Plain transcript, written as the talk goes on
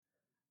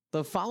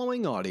The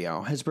following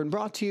audio has been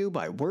brought to you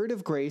by Word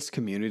of Grace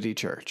Community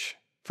Church.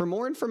 For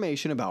more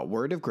information about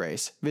Word of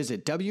Grace,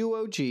 visit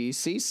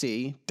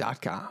WOGCC.com.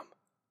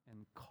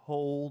 And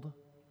cold,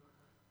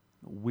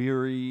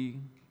 weary,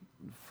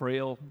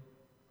 frail,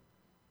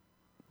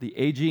 the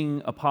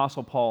aging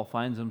Apostle Paul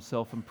finds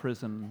himself in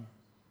prison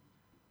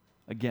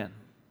again.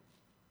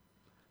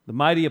 The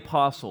mighty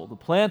apostle, the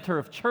planter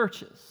of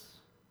churches,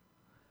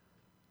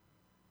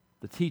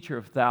 the teacher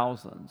of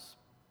thousands,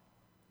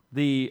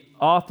 the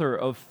author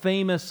of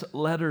famous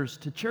letters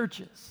to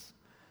churches,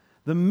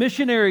 the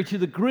missionary to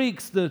the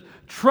Greeks, the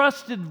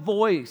trusted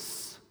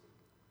voice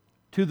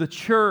to the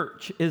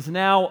church, is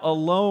now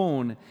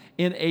alone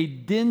in a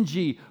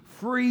dingy,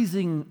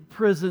 freezing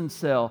prison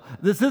cell.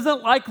 This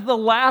isn't like the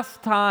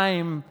last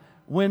time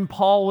when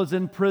Paul was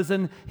in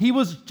prison. He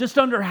was just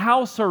under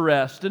house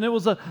arrest, and it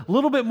was a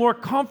little bit more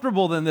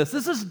comfortable than this.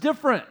 This is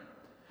different.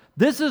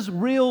 This is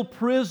real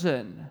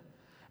prison.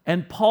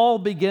 And Paul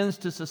begins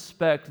to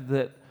suspect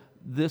that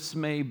this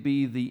may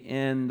be the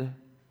end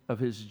of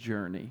his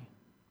journey.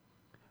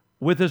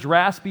 With his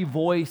raspy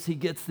voice, he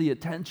gets the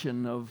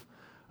attention of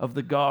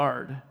the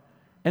guard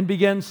and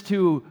begins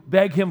to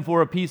beg him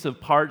for a piece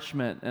of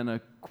parchment and a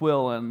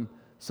quill and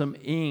some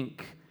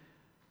ink.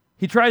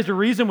 He tries to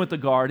reason with the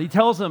guard. He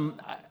tells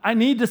him, I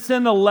need to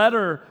send a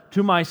letter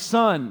to my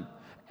son.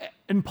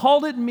 And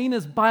Paul didn't mean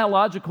his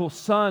biological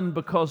son,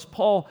 because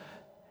Paul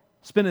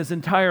spent his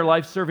entire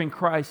life serving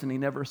Christ and he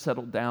never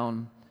settled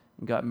down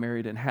and got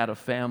married and had a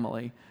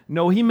family.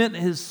 No, he meant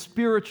his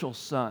spiritual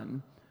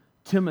son,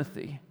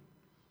 Timothy.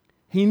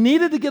 He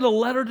needed to get a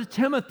letter to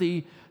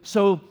Timothy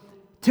so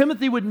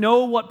Timothy would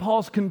know what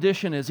Paul's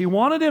condition is. He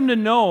wanted him to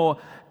know,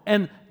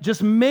 and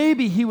just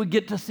maybe he would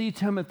get to see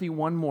Timothy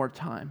one more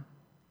time.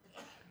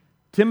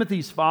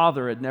 Timothy's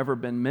father had never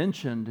been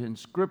mentioned in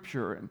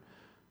Scripture, and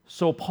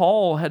so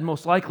Paul had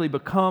most likely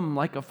become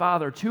like a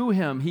father to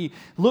him. He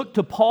looked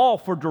to Paul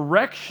for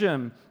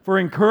direction, for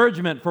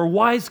encouragement, for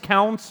wise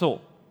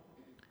counsel.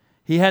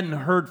 He hadn't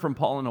heard from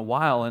Paul in a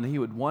while, and he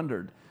had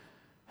wondered,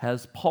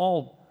 has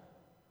Paul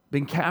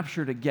been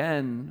captured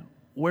again?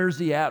 Where's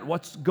he at?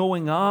 What's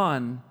going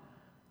on?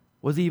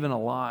 Was he even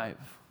alive?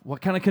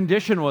 What kind of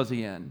condition was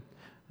he in?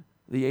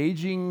 The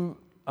aging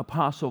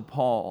Apostle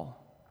Paul,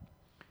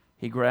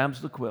 he grabs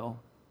the quill,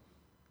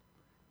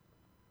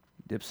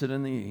 dips it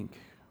in the ink,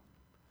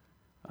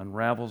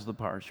 unravels the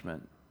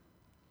parchment,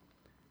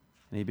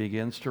 and he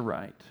begins to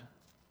write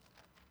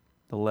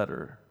the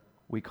letter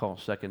we call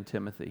 2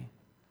 Timothy.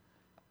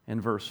 In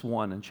verse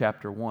 1, in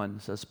chapter 1,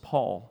 it says,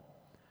 Paul,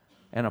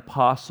 an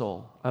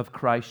apostle of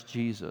Christ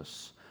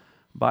Jesus,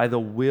 by the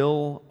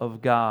will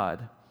of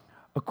God,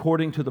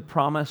 according to the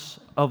promise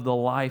of the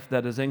life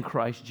that is in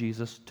Christ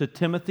Jesus, to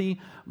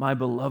Timothy, my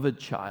beloved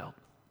child.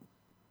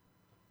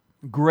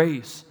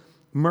 Grace,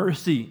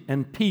 mercy,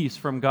 and peace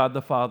from God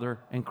the Father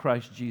and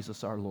Christ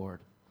Jesus our Lord.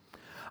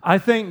 I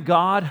thank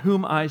God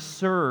whom I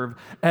serve,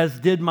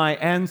 as did my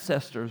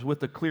ancestors,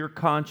 with a clear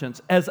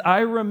conscience, as I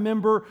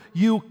remember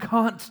you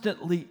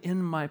constantly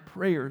in my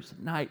prayers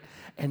night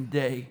and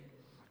day.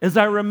 As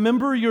I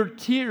remember your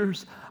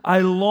tears, I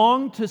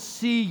long to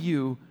see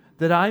you,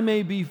 that I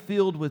may be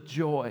filled with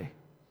joy.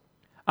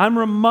 I'm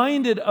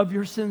reminded of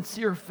your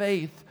sincere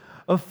faith,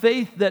 a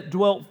faith that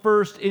dwelt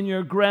first in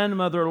your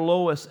grandmother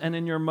Lois and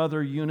in your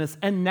mother Eunice,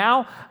 and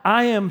now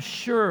I am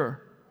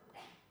sure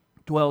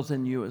dwells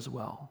in you as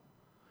well.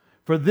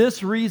 For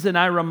this reason,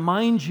 I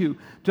remind you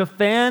to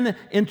fan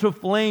into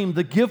flame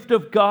the gift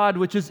of God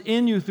which is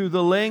in you through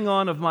the laying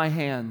on of my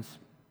hands.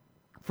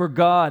 For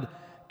God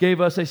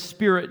gave us a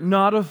spirit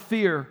not of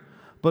fear,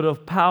 but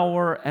of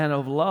power and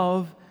of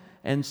love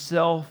and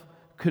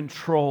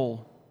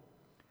self-control.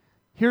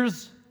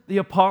 Here's the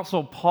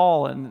Apostle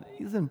Paul, and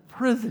he's in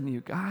prison, you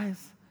guys.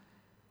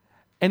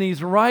 And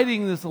he's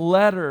writing this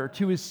letter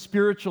to his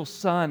spiritual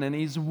son, and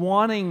he's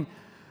wanting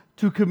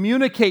to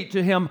communicate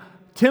to him,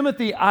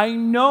 Timothy, I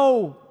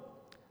know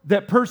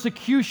that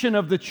persecution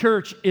of the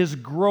church is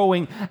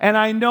growing, and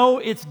I know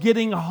it's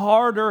getting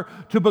harder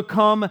to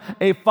become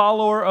a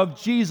follower of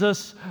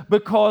Jesus,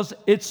 because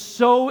it's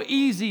so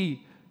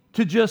easy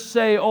to just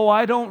say, oh,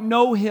 I don't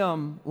know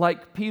him,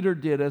 like Peter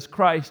did as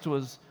Christ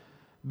was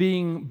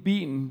being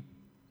beaten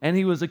and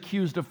he was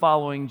accused of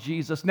following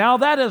Jesus. Now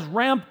that has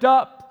ramped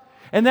up,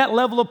 and that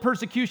level of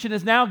persecution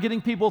is now getting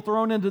people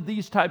thrown into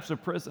these types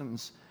of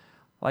prisons,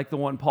 like the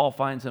one Paul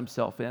finds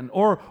himself in,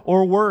 or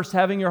worse,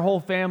 having your whole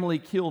family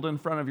killed in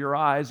front of your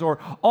eyes, or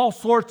all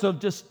sorts of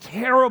just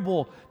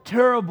terrible,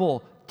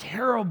 terrible,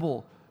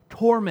 terrible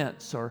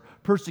torments or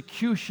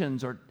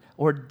persecutions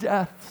or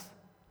deaths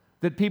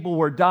that people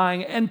were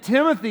dying. And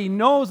Timothy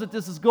knows that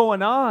this is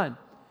going on.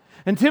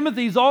 And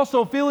Timothy's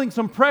also feeling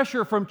some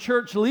pressure from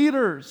church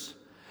leaders.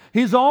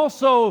 He's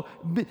also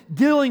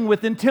dealing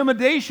with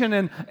intimidation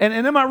and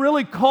am I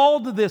really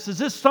called to this? Is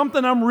this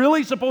something I'm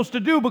really supposed to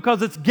do?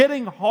 Because it's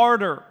getting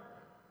harder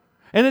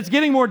and it's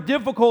getting more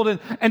difficult.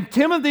 And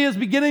Timothy is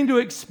beginning to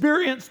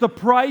experience the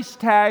price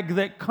tag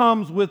that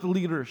comes with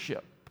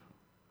leadership.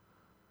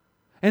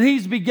 And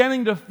he's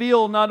beginning to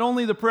feel not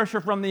only the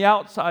pressure from the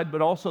outside,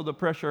 but also the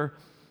pressure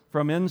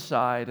from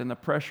inside and the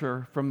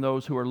pressure from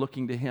those who are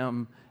looking to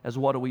him as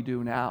what do we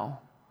do now?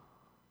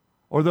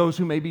 Or those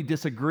who may be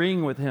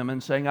disagreeing with him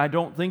and saying, I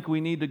don't think we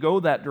need to go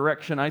that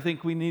direction. I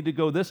think we need to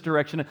go this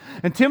direction.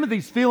 And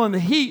Timothy's feeling the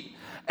heat.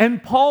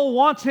 And Paul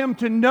wants him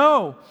to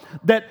know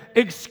that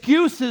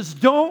excuses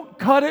don't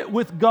cut it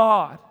with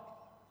God.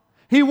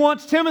 He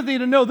wants Timothy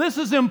to know this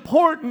is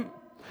important.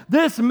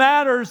 This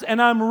matters,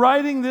 and I'm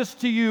writing this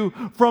to you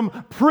from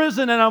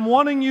prison, and I'm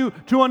wanting you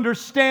to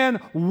understand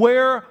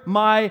where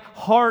my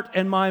heart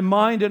and my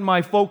mind and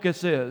my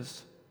focus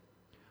is.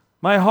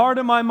 My heart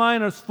and my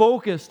mind is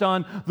focused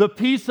on the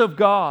peace of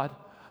God,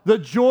 the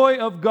joy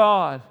of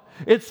God.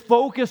 It's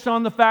focused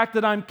on the fact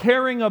that I'm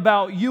caring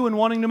about you and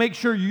wanting to make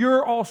sure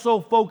you're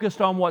also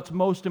focused on what's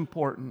most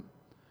important.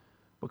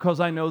 Because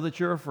I know that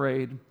you're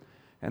afraid,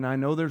 and I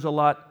know there's a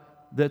lot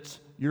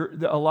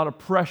of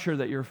pressure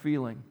that you're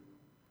feeling.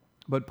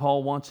 But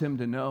Paul wants him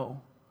to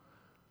know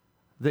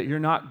that you're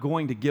not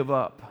going to give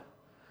up,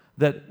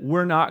 that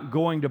we're not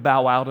going to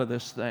bow out of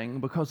this thing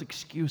because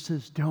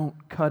excuses don't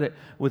cut it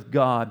with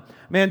God.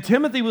 Man,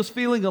 Timothy was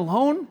feeling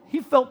alone. He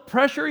felt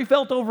pressure. He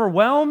felt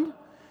overwhelmed.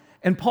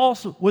 And Paul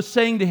was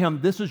saying to him,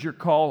 this is your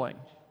calling.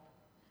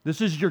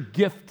 This is your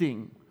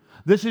gifting.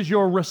 This is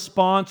your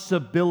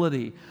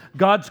responsibility.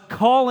 God's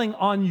calling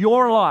on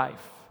your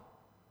life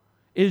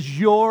is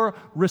your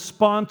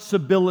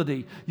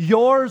responsibility,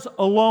 yours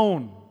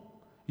alone.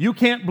 You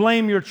can't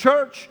blame your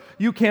church.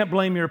 You can't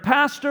blame your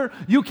pastor.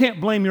 You can't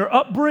blame your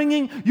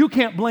upbringing. You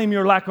can't blame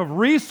your lack of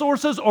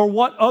resources or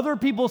what other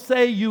people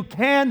say you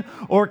can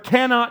or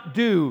cannot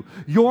do.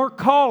 Your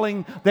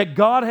calling that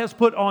God has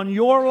put on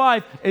your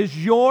life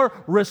is your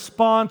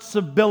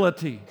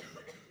responsibility.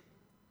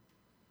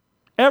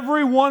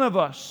 Every one of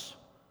us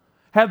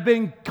have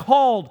been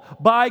called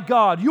by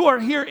God. You are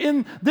here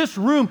in this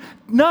room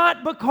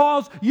not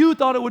because you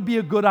thought it would be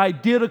a good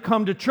idea to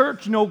come to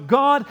church. No,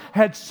 God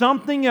had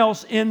something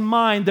else in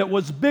mind that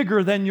was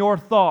bigger than your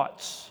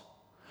thoughts.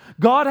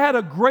 God had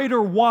a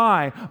greater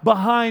why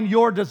behind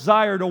your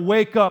desire to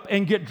wake up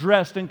and get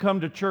dressed and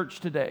come to church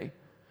today.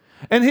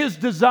 And His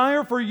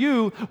desire for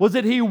you was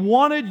that He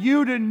wanted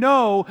you to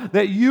know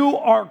that you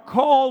are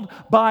called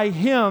by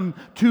Him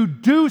to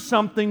do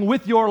something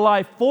with your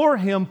life for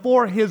Him,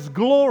 for His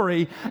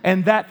glory,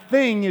 and that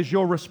thing is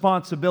your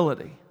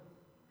responsibility.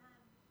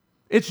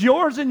 It's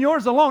yours and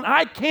yours alone.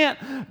 I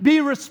can't be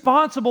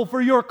responsible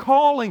for your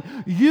calling.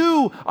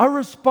 You are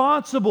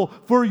responsible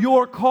for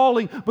your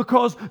calling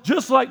because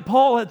just like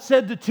Paul had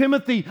said to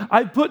Timothy,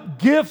 I put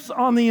gifts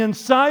on the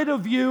inside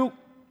of you.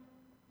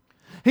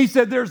 He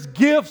said, there's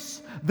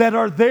gifts that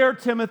are there,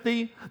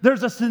 Timothy.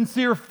 There's a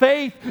sincere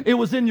faith. It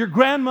was in your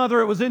grandmother.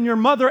 It was in your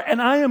mother.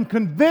 And I am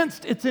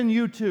convinced it's in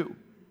you too.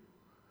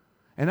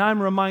 And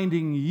I'm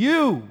reminding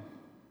you,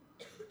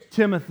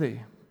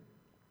 Timothy,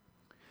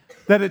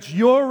 that it's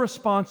your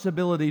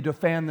responsibility to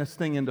fan this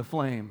thing into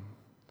flame.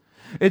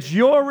 It's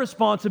your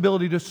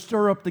responsibility to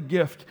stir up the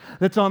gift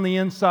that's on the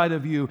inside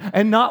of you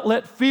and not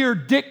let fear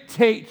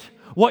dictate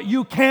what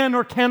you can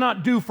or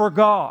cannot do for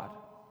God.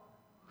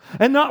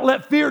 And not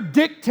let fear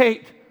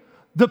dictate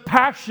the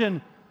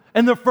passion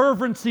and the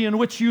fervency in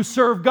which you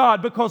serve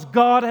God, because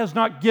God has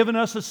not given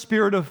us a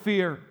spirit of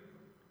fear.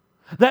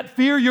 That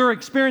fear you're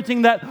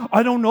experiencing, that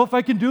I don't know if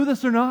I can do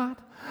this or not.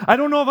 I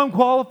don't know if I'm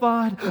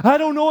qualified. I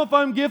don't know if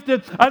I'm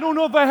gifted. I don't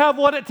know if I have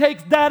what it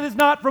takes. That is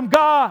not from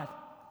God.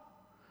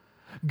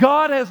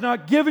 God has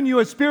not given you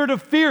a spirit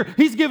of fear.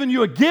 He's given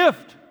you a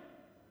gift.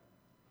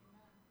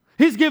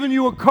 He's given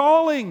you a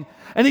calling,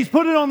 and He's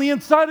put it on the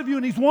inside of you,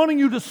 and He's wanting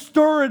you to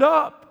stir it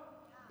up.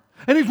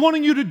 And He's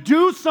wanting you to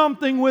do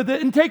something with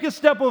it and take a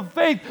step of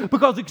faith,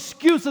 because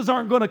excuses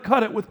aren't going to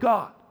cut it with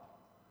God.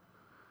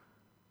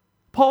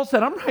 Paul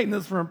said, I'm writing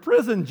this from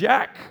prison,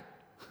 Jack.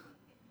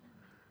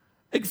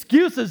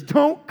 Excuses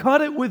don't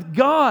cut it with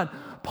God.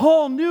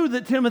 Paul knew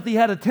that Timothy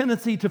had a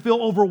tendency to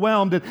feel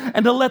overwhelmed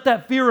and to let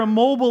that fear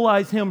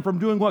immobilize him from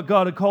doing what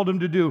God had called him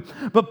to do.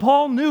 But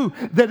Paul knew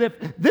that if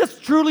this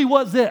truly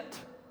was it,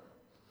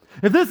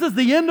 if this is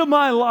the end of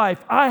my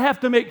life, I have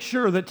to make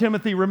sure that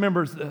Timothy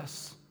remembers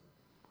this.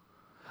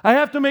 I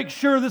have to make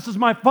sure this is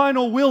my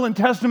final will and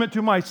testament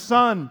to my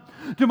son,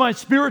 to my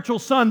spiritual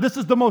son. This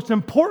is the most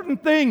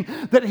important thing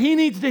that he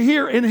needs to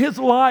hear in his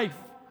life.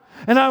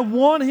 And I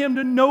want him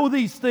to know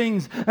these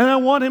things, and I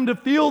want him to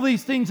feel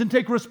these things and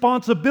take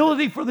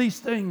responsibility for these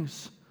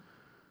things.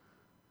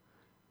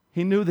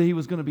 He knew that he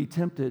was going to be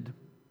tempted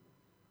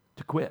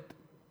to quit.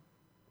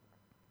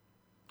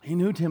 He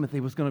knew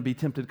Timothy was going to be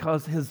tempted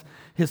because his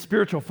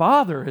spiritual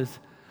father,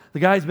 the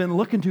guy he's been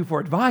looking to for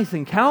advice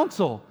and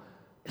counsel,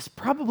 is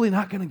probably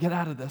not going to get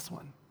out of this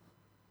one.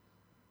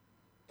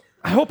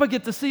 I hope I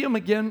get to see him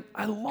again.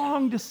 I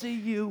long to see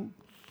you,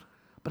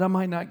 but I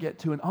might not get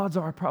to, and odds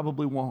are I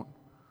probably won't.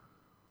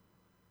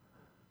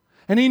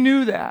 And he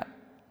knew that.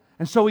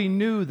 And so he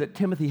knew that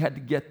Timothy had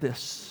to get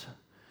this.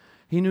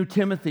 He knew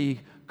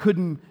Timothy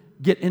couldn't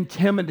get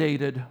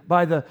intimidated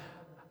by the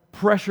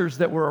pressures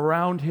that were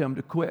around him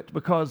to quit,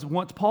 because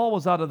once Paul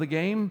was out of the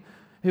game,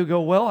 he would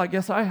go, well, I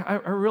guess I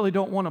really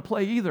don't want to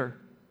play either.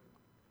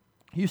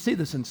 You see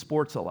this in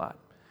sports a lot.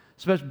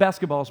 Especially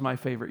basketball is my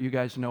favorite. You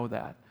guys know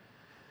that.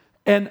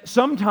 And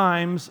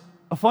sometimes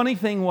a funny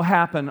thing will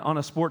happen on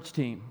a sports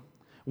team.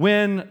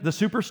 When the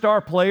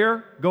superstar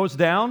player goes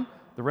down,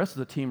 the rest of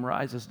the team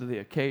rises to the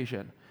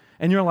occasion.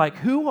 And you're like,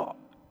 who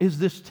is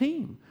this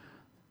team?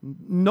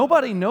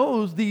 Nobody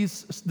knows the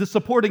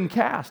supporting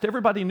cast.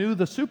 Everybody knew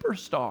the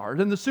superstar.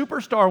 And the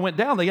superstar went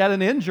down. They had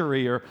an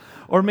injury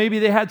or maybe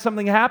they had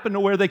something happen to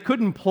where they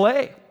couldn't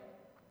play.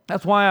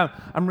 That's why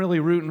I'm really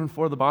rooting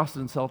for the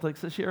Boston Celtics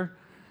this year.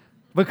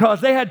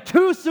 Because they had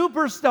two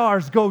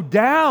superstars go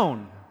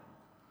down.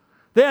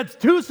 They had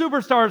two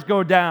superstars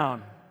go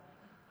down.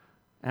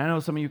 And I know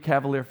some of you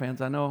Cavalier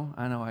fans, I know,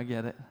 I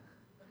get it.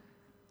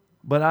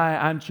 But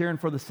I'm cheering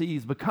for the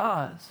C's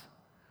because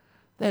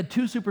they had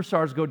two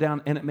superstars go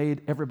down and it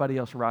made everybody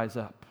else rise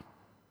up.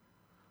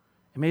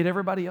 It made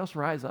everybody else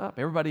rise up.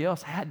 Everybody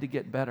else had to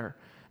get better.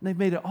 And they've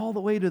made it all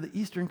the way to the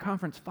Eastern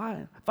Conference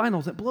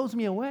Finals. It blows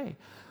me away.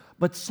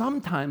 But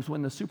sometimes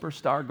when the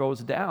superstar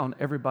goes down,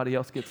 everybody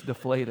else gets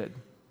deflated.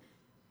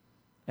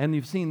 And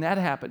you've seen that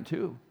happen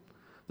too.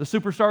 The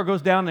superstar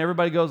goes down and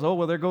everybody goes, oh,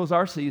 well, there goes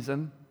our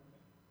season.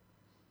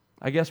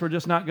 I guess we're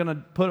just not going to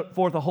put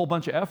forth a whole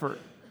bunch of effort.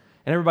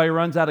 And everybody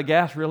runs out of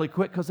gas really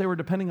quick because they were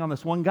depending on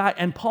this one guy.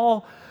 And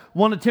Paul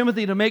wanted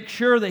Timothy to make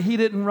sure that he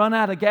didn't run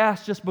out of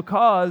gas just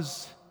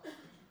because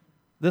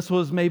this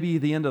was maybe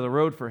the end of the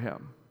road for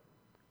him.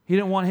 He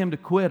didn't want him to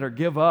quit or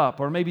give up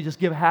or maybe just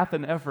give half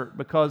an effort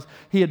because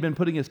he had been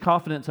putting his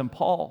confidence in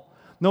Paul.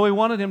 No, he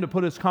wanted him to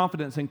put his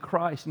confidence in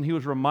Christ, and he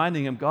was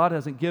reminding him, God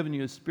hasn't given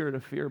you a spirit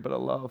of fear, but a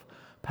love,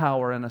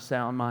 power, and a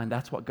sound mind.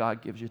 That's what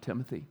God gives you,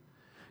 Timothy.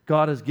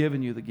 God has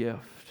given you the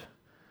gift.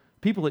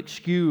 People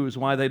excuse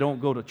why they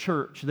don't go to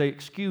church. They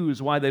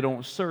excuse why they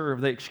don't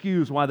serve. They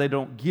excuse why they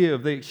don't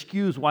give. They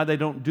excuse why they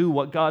don't do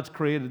what God's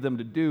created them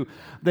to do.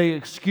 They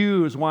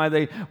excuse why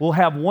they will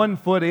have one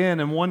foot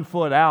in and one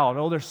foot out.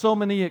 Oh, there's so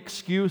many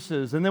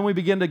excuses. And then we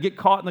begin to get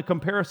caught in the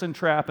comparison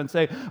trap and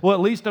say, well, at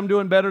least I'm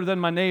doing better than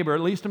my neighbor. At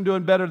least I'm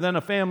doing better than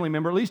a family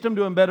member. At least I'm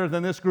doing better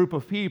than this group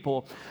of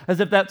people. As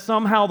if that's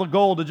somehow the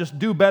goal, to just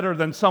do better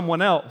than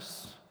someone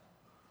else.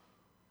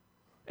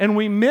 And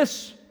we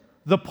miss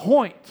the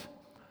point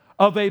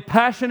of a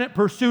passionate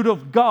pursuit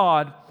of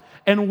God,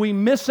 and we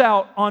miss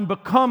out on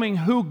becoming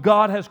who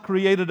God has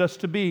created us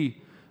to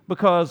be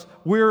because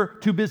we're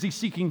too busy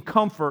seeking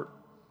comfort,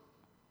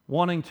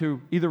 wanting to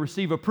either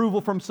receive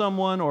approval from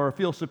someone or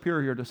feel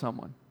superior to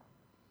someone.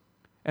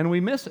 And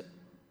we miss it.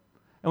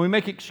 And we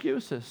make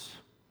excuses.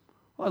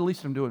 Well, at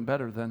least I'm doing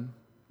better than them.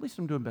 At least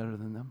I'm doing better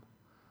than them.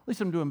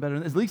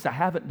 At least I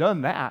haven't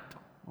done that.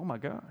 Oh my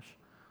gosh.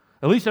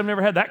 At least I've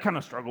never had that kind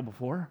of struggle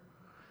before.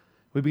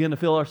 We begin to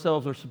feel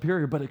ourselves are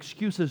superior, but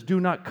excuses do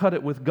not cut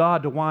it with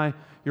God to why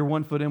you're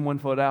 1 foot in, 1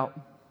 foot out.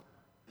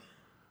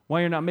 Why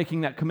you're not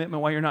making that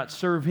commitment, why you're not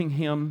serving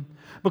Him.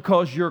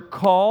 Because your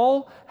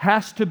call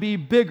has to be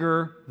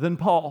bigger than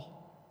Paul.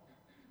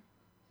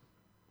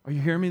 Are you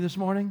hearing me this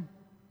morning?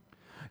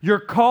 Your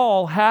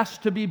call has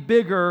to be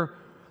bigger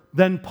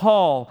than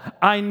Paul.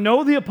 I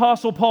know the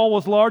Apostle Paul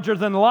was larger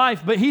than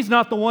life, but he's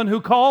not the one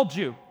who called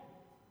you.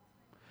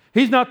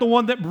 He's not the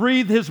one that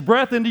breathed His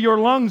breath into your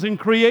lungs and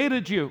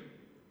created you.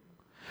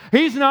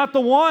 He's not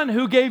the one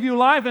who gave you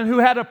life and who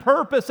had a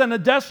purpose and a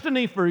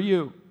destiny for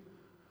you.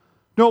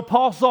 No,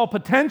 Paul saw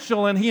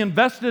potential and he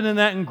invested in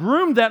that and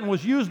groomed that and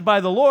was used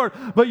by the Lord.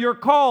 But your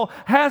call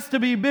has to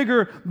be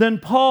bigger than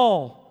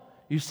Paul.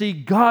 You see,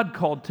 God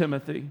called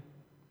Timothy.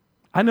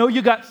 I know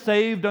you got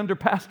saved under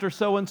Pastor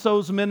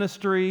so-and-so's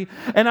ministry,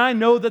 and I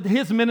know that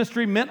his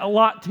ministry meant a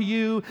lot to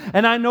you,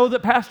 and I know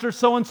that Pastor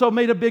so-and-so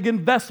made a big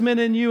investment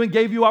in you and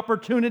gave you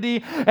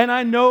opportunity, and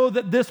I know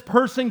that this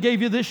person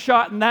gave you this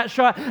shot and that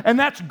shot, and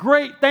that's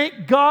great.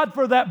 Thank God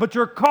for that, but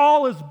your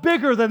call is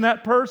bigger than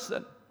that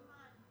person.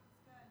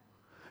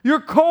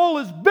 Your call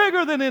is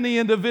bigger than any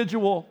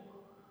individual.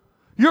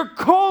 Your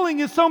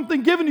calling is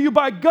something given to you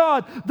by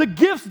God. The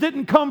gifts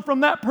didn't come from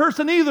that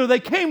person either.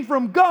 They came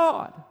from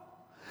God.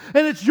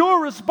 And it's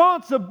your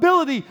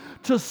responsibility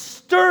to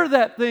stir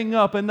that thing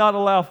up and not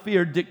allow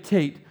fear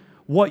dictate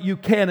what you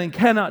can and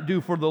cannot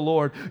do for the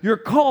Lord. Your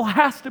call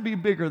has to be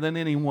bigger than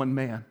any one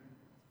man.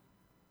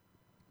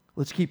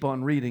 Let's keep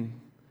on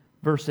reading.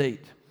 Verse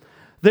 8.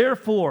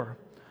 Therefore,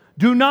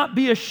 do not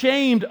be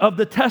ashamed of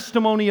the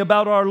testimony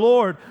about our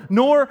Lord,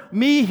 nor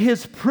me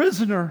his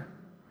prisoner.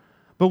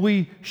 But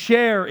we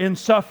share in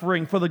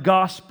suffering for the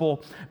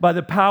gospel by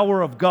the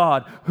power of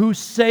God, who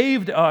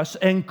saved us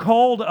and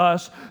called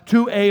us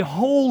to a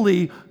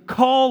holy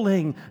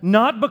calling,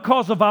 not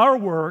because of our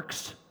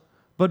works,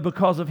 but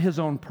because of His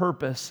own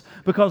purpose,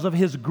 because of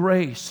His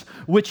grace,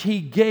 which He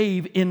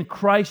gave in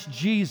Christ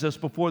Jesus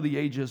before the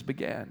ages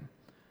began,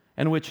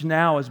 and which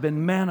now has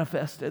been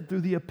manifested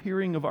through the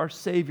appearing of our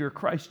Savior,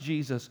 Christ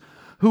Jesus,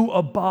 who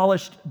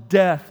abolished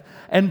death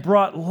and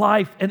brought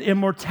life and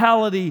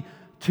immortality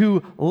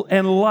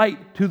and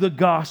light to the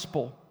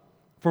gospel,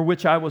 for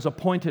which I was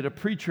appointed a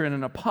preacher and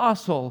an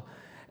apostle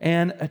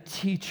and a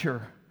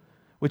teacher,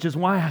 which is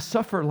why I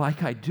suffer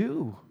like I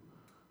do.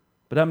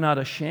 But I'm not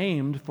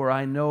ashamed, for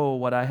I know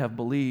what I have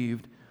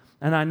believed,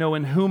 and I know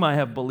in whom I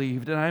have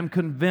believed, and I am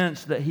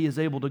convinced that He is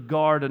able to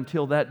guard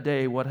until that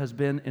day what has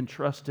been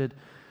entrusted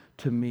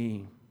to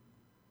me.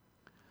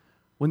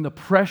 When the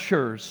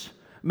pressures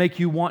make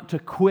you want to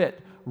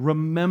quit,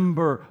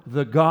 remember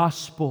the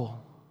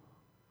gospel.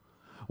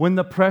 When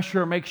the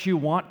pressure makes you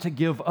want to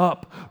give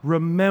up,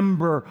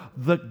 remember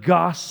the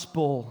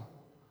gospel.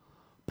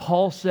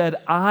 Paul said,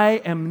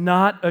 I am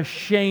not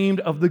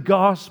ashamed of the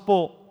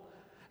gospel.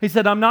 He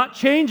said, I'm not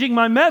changing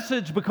my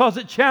message because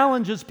it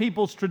challenges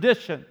people's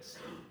traditions.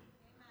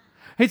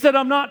 He said,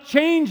 I'm not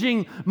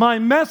changing my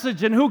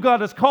message and who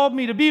God has called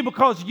me to be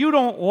because you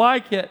don't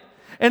like it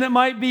and it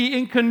might be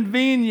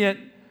inconvenient.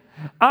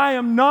 I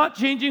am not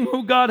changing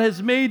who God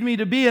has made me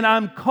to be, and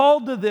I'm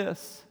called to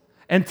this.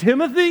 And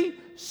Timothy,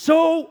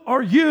 so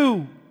are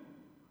you.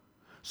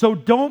 So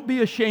don't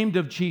be ashamed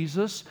of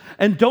Jesus,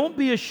 and don't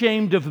be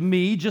ashamed of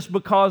me just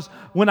because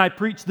when I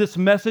preach this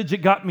message, it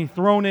got me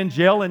thrown in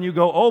jail, and you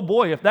go, oh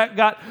boy, if that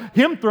got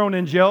him thrown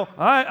in jail,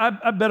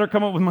 I better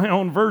come up with my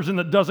own version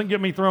that doesn't get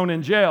me thrown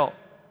in jail.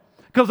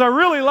 Because I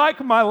really like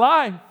my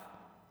life.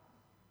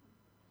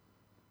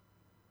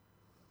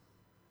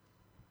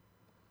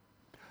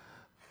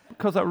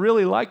 Because I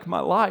really like my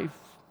life.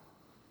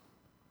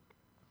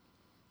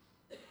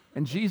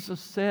 And Jesus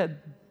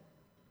said,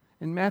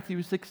 in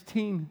Matthew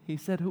 16, He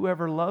said,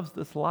 whoever loves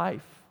this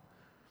life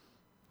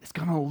is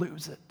going to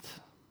lose it.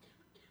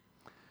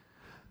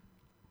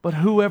 But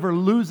whoever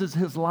loses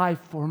his life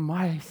for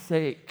my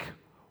sake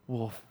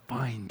will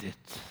find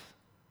it.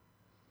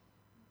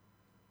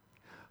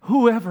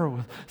 Whoever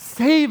will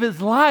save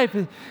his life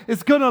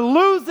is going to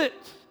lose it.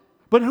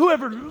 But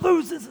whoever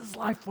loses his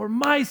life for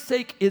my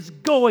sake is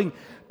going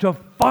to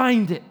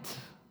find it.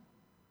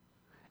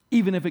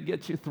 Even if it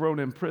gets you thrown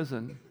in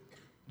prison.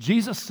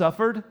 Jesus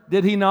suffered,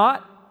 did He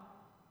not?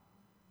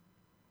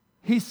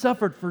 He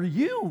suffered for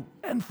you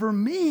and for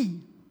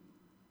me.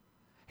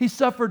 He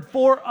suffered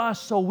for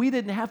us so we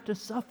didn't have to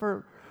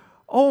suffer.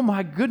 Oh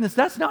my goodness,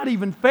 that's not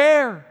even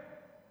fair.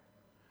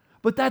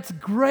 But that's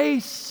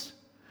grace,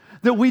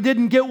 that we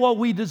didn't get what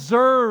we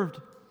deserved,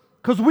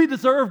 because we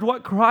deserved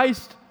what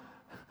Christ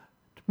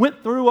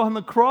went through on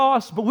the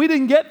cross, but we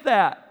didn't get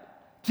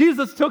that.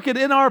 Jesus took it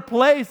in our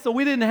place so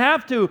we didn't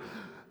have to.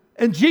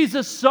 And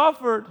Jesus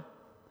suffered.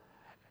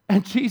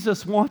 And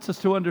Jesus wants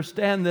us to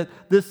understand that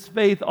this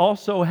faith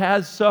also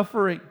has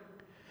suffering.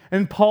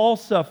 And Paul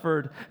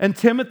suffered, and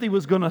Timothy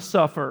was going to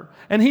suffer.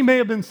 And he may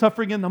have been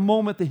suffering in the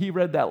moment that he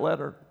read that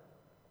letter.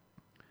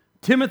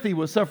 Timothy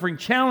was suffering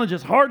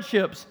challenges,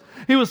 hardships.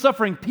 He was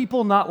suffering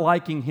people not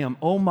liking him.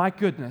 Oh my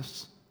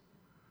goodness.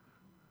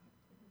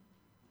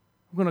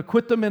 I'm going to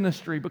quit the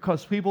ministry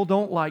because people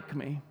don't like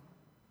me.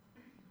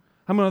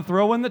 I'm going to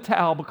throw in the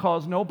towel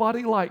because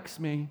nobody likes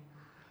me.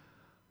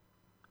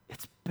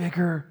 It's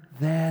bigger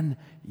than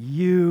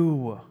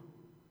you.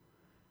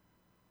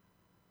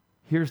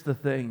 Here's the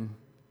thing.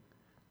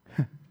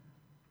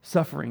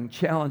 Suffering,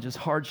 challenges,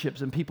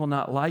 hardships, and people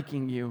not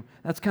liking you,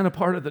 that's kind of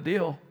part of the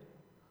deal.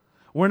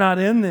 We're not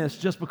in this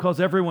just because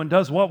everyone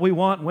does what we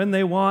want when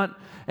they want,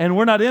 and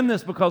we're not in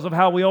this because of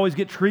how we always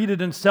get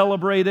treated and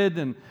celebrated,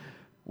 and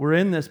we're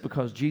in this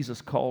because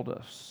Jesus called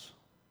us,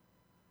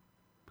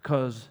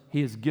 because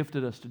He has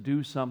gifted us to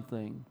do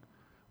something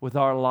with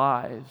our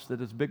lives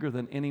that is bigger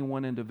than any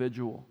one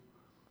individual,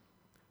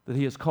 that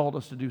He has called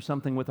us to do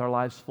something with our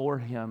lives for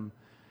Him,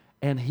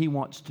 and He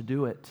wants to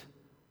do it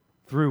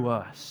through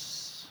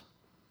us.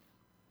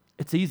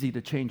 It's easy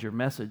to change your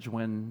message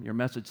when your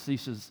message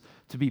ceases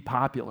to be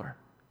popular.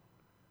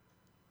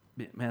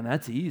 Man,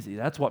 that's easy.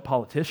 That's what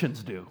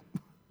politicians do.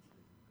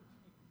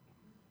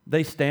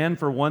 They stand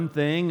for one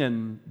thing,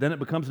 and then it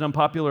becomes an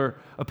unpopular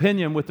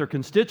opinion with their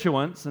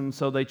constituents, and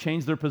so they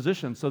change their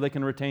position so they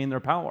can retain their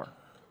power.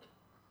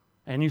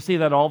 And you see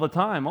that all the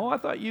time. Oh, I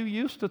thought you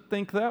used to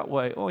think that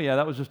way. Oh, yeah,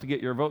 that was just to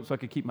get your vote so I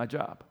could keep my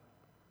job.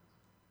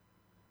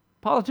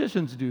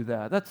 Politicians do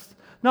that. That's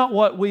not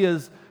what we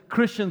as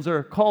Christians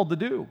are called to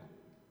do.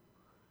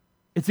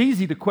 It's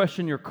easy to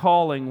question your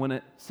calling when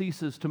it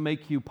ceases to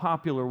make you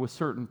popular with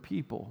certain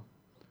people.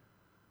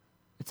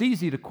 It's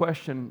easy to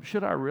question,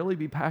 should I really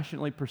be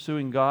passionately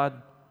pursuing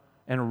God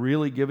and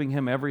really giving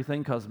Him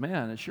everything? Because,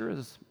 man, it sure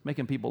is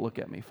making people look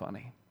at me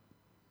funny.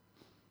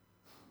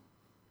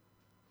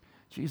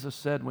 Jesus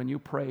said, when you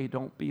pray,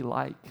 don't be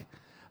like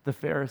the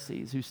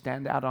Pharisees who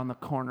stand out on the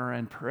corner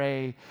and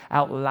pray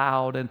out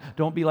loud. And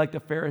don't be like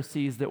the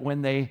Pharisees that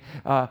when they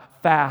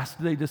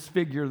fast, they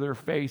disfigure their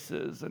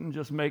faces and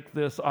just make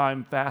this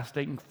I'm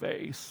fasting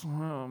face.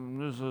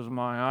 This is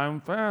my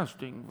I'm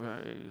fasting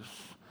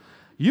face.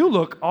 You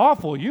look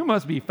awful. You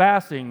must be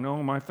fasting.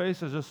 No, my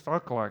face is just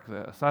stuck like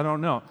this. I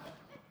don't know.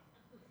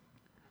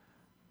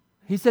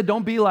 He said,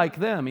 don't be like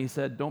them. He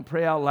said, don't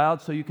pray out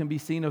loud so you can be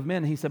seen of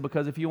men. He said,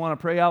 because if you want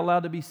to pray out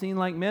loud to be seen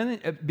like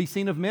men, be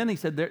seen of men, he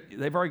said,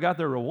 they've already got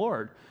their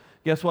reward.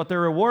 Guess what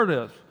their reward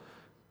is?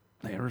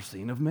 They are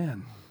seen of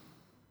men.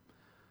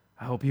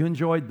 I hope you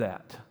enjoyed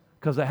that,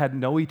 because it had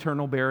no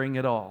eternal bearing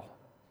at all.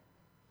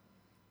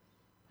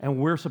 And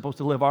we're supposed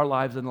to live our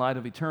lives in light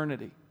of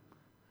eternity.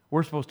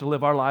 We're supposed to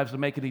live our lives to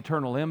make an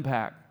eternal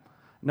impact.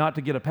 not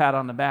to get a pat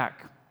on the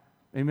back.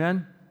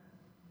 Amen?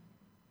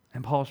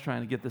 And Paul's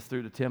trying to get this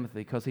through to Timothy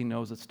because he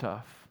knows it's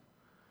tough.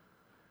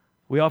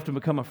 We often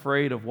become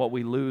afraid of what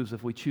we lose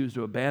if we choose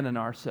to abandon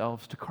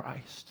ourselves to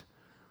Christ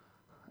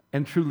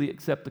and truly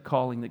accept the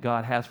calling that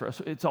God has for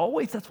us.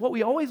 That's what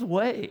we always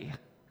weigh.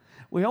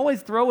 We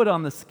always throw it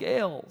on the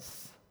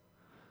scales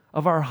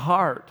of our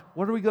heart.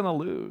 What are we going to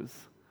lose?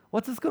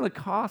 What's this going to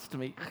cost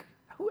me?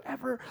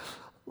 Whoever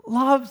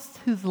loves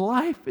his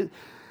life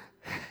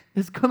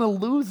is going to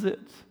lose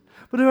it.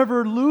 But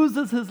whoever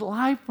loses his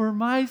life for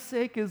my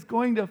sake is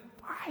going to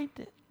find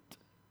it.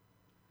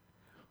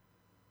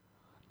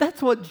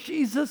 That's what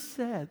Jesus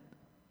said.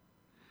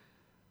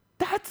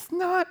 That's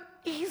not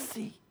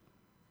easy.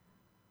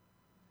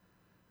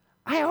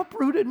 I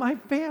uprooted my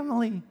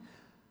family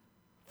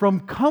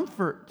from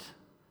comfort,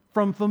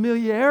 from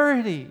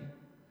familiarity,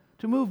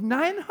 to move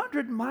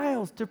 900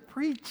 miles to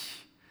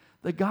preach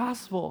the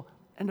gospel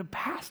and to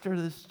pastor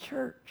this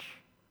church.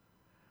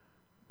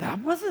 That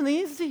wasn't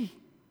easy.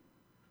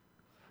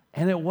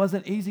 And it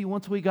wasn't easy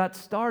once we got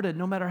started,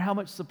 no matter how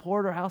much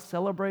support or how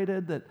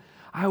celebrated that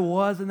I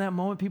was in that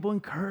moment, people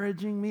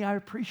encouraging me. I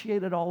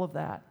appreciated all of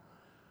that.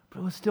 But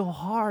it was still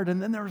hard.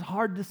 And then there's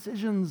hard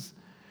decisions.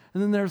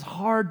 And then there's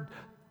hard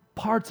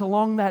parts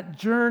along that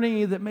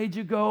journey that made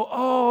you go,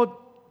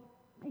 oh,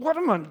 what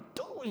am I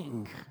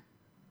doing?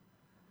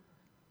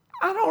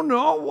 I don't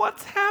know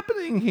what's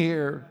happening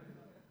here.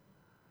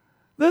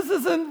 This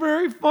isn't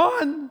very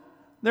fun.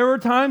 There were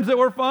times that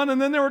were fun,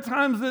 and then there were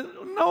times that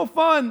no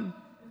fun.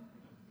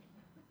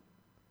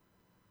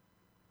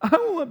 I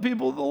want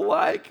people to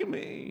like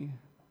me.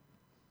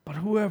 But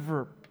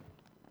whoever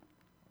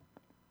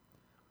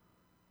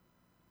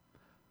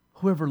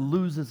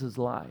loses his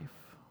life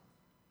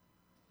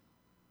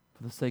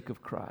for the sake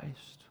of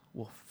Christ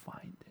will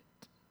find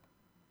it.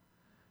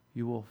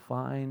 You will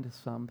find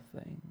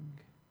something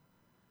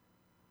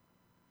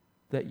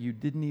that you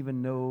didn't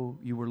even know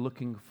you were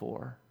looking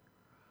for,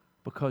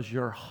 because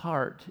your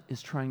heart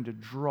is trying to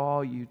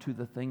draw you to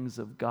the things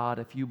of God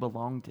if you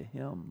belong to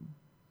him.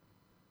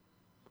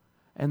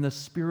 And the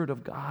Spirit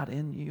of God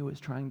in you is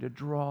trying to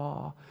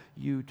draw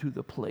you to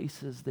the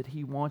places that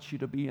he wants you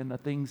to be and the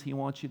things he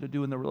wants you to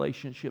do and the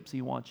relationships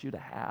he wants you to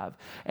have.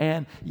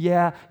 And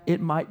yeah,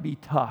 it might be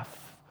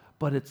tough,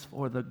 but it's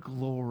for the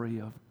glory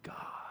of God.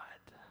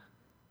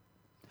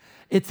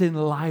 It's in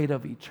light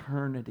of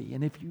eternity.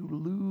 And if you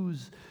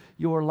lose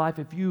your life,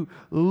 if you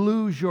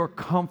lose your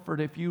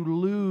comfort, if you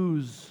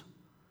lose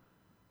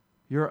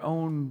your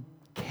own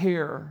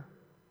care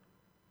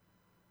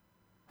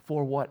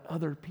for what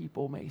other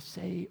people may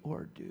say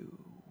or do,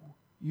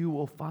 you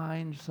will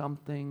find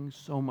something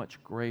so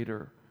much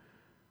greater.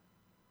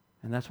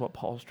 And that's what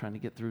Paul's trying to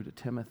get through to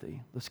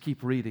Timothy. Let's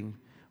keep reading.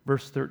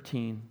 Verse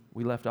 13,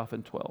 we left off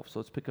in 12, so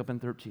let's pick up in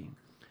 13.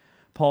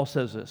 Paul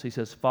says this, he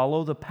says,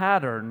 follow the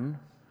pattern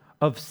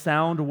of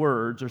sound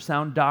words or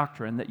sound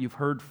doctrine that you've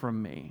heard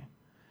from me,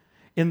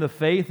 in the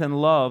faith and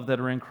love that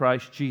are in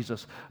Christ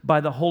Jesus, by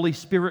the Holy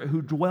Spirit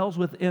who dwells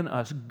within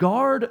us.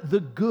 Guard the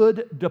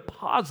good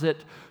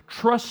deposit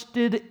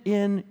trusted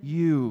in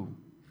you.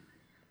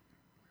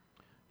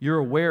 You're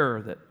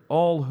aware that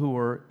all who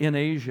were in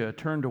Asia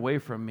turned away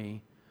from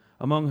me,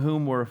 among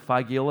whom were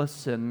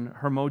Phygellus and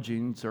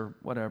Hermogenes, or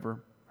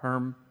whatever,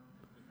 Herm.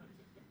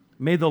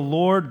 May the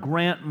Lord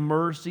grant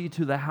mercy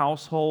to the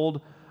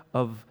household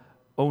of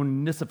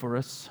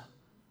Onesiphorus.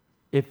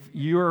 If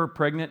you're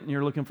pregnant and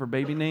you're looking for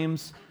baby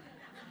names,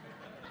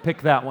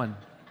 pick that one.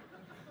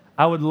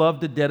 I would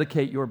love to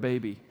dedicate your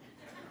baby.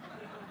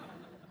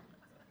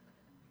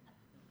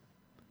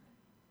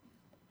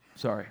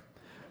 Sorry.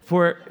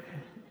 For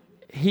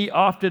he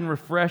often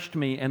refreshed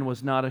me and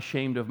was not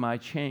ashamed of my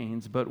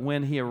chains. But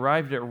when he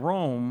arrived at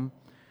Rome,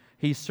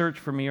 he searched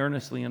for me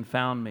earnestly and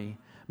found me.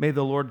 May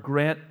the Lord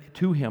grant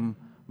to him,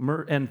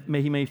 and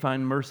may he may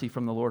find mercy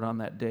from the Lord on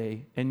that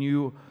day. And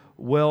you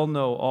well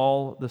know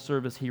all the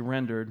service he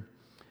rendered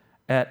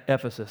at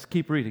Ephesus.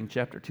 Keep reading,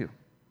 chapter 2.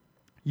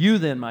 You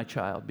then, my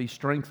child, be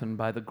strengthened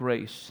by the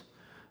grace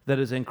that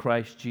is in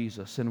Christ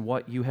Jesus, and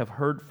what you have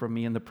heard from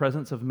me in the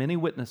presence of many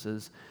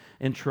witnesses,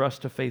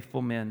 entrust to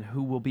faithful men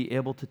who will be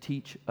able to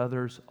teach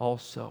others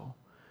also.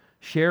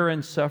 Share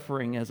in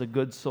suffering as a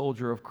good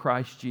soldier of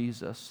Christ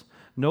Jesus.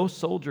 No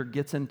soldier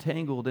gets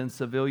entangled in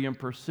civilian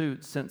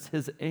pursuits, since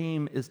his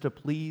aim is to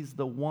please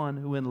the one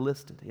who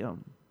enlisted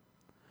him.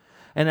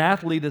 An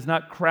athlete is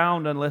not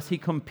crowned unless he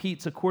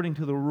competes according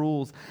to the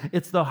rules.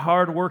 It's the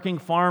hard-working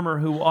farmer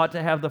who ought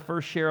to have the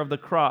first share of the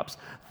crops.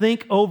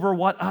 Think over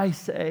what I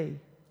say,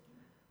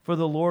 for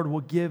the Lord will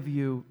give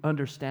you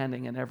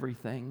understanding in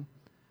everything.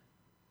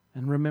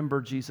 And remember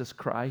Jesus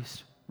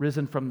Christ,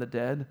 risen from the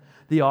dead,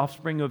 the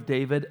offspring of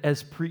David,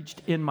 as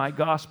preached in my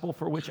gospel,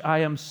 for which I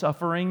am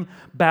suffering,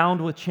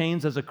 bound with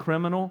chains as a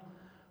criminal.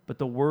 But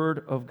the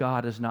word of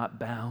God is not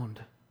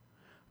bound.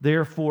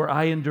 Therefore,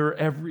 I endure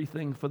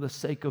everything for the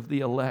sake of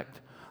the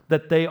elect,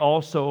 that they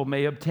also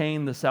may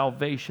obtain the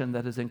salvation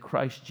that is in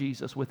Christ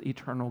Jesus with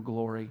eternal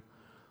glory.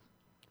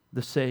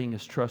 The saying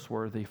is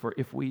trustworthy, for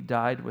if we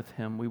died with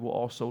him, we will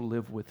also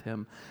live with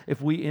him. If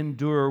we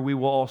endure, we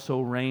will also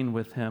reign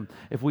with him.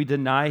 If we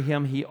deny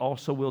him, he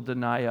also will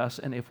deny us.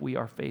 And if we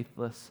are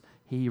faithless,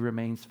 he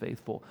remains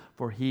faithful,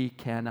 for he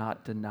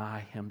cannot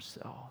deny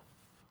himself.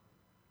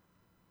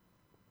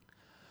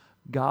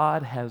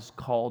 God has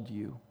called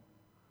you,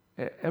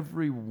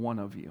 every one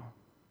of you.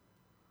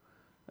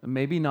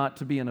 Maybe not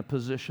to be in a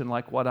position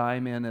like what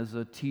I'm in as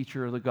a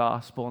teacher of the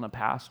gospel and a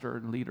pastor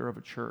and leader of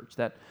a church.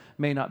 That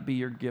may not be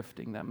your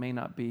gifting. That may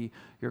not be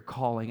your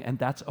calling. And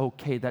that's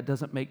okay. That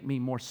doesn't make me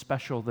more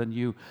special than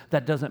you.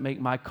 That doesn't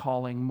make my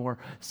calling more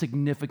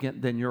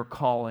significant than your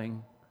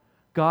calling.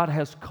 God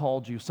has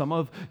called you. Some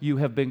of you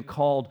have been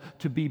called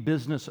to be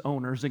business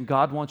owners, and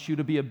God wants you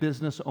to be a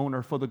business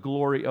owner for the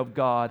glory of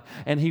God.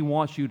 And He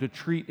wants you to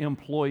treat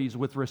employees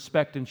with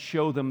respect and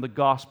show them the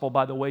gospel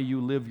by the way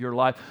you live your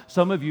life.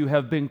 Some of you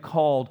have been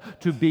called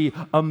to be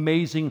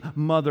amazing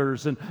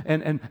mothers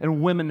and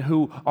women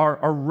who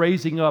are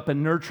raising up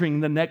and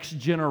nurturing the next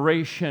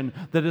generation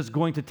that is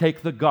going to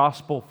take the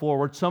gospel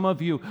forward. Some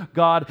of you,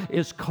 God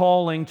is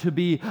calling to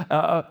be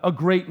a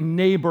great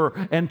neighbor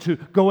and to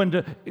go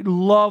into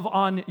love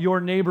on your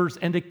neighbors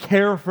and to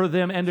care for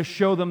them and to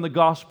show them the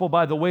gospel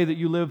by the way that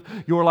you live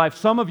your life.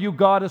 Some of you,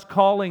 God is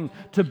calling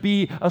to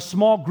be a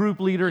small group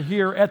leader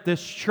here at this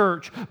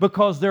church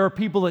because there are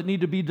people that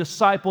need to be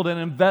discipled and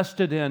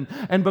invested in.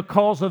 And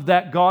because of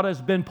that, God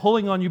has been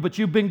pulling on you, but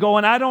you've been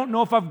going, I don't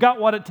know if I've got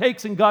what it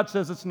takes. And God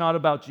says it's not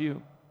about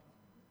you.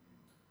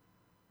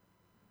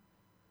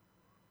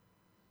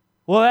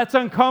 Well, that's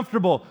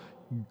uncomfortable.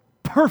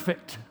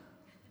 Perfect.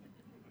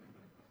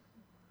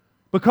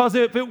 Because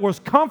if it was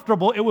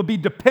comfortable, it would be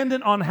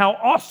dependent on how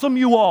awesome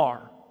you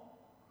are.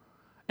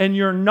 And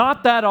you're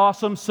not that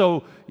awesome,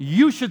 so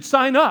you should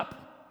sign up.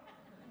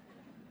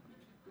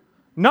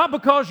 Not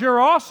because you're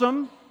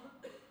awesome,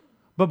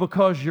 but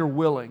because you're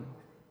willing.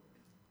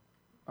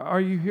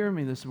 Are you hearing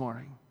me this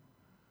morning?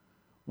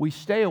 We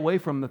stay away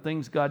from the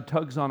things God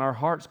tugs on our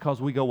hearts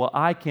because we go, well,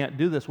 I can't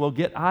do this. Well,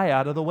 get I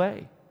out of the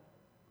way.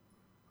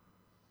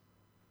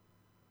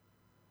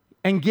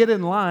 And get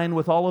in line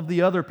with all of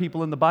the other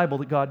people in the Bible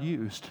that God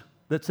used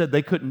that said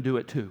they couldn't do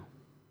it too.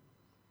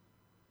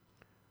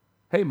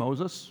 Hey,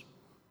 Moses,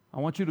 I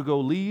want you to go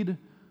lead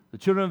the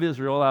children of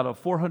Israel out of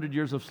 400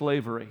 years of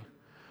slavery.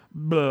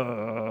 But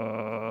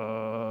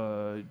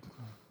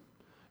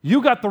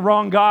you got the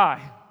wrong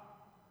guy.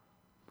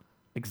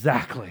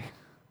 Exactly.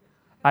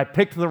 I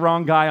picked the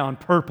wrong guy on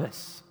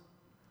purpose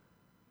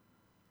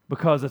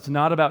because it's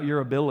not about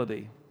your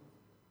ability.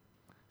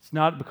 It's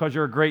not because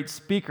you're a great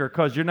speaker,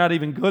 because you're not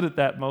even good at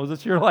that,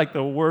 Moses. You're like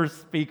the worst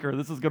speaker.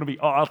 This is going to be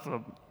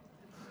awesome.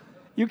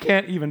 You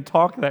can't even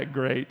talk that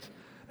great.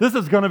 This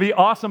is going to be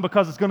awesome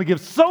because it's going to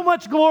give so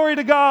much glory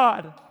to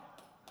God.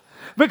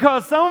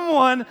 Because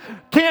someone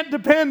can't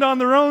depend on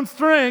their own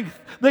strength.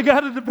 They got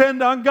to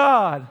depend on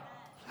God.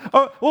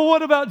 Oh, well,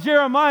 what about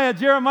Jeremiah?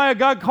 Jeremiah,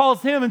 God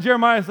calls him, and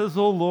Jeremiah says,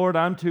 oh, Lord,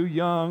 I'm too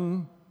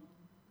young.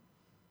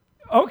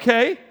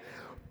 Okay,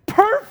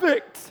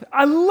 perfect.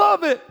 I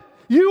love it.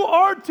 You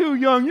are too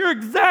young. You're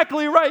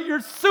exactly right.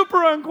 You're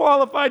super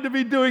unqualified to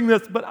be doing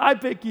this, but I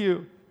pick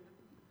you.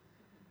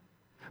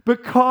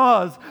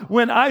 Because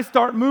when I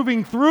start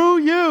moving through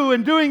you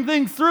and doing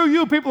things through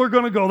you, people are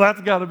going to go,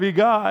 that's got to be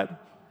God.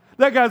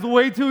 That guy's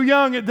way too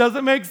young. It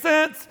doesn't make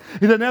sense.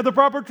 He doesn't have the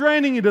proper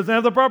training. He doesn't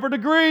have the proper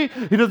degree.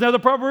 He doesn't have the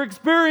proper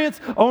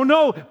experience. Oh,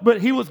 no,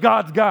 but he was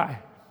God's guy.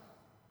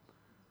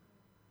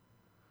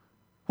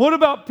 What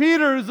about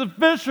Peter as a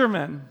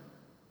fisherman?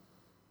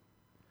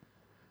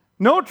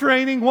 No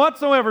training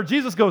whatsoever.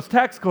 Jesus goes,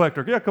 tax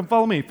collector. Yeah, come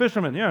follow me.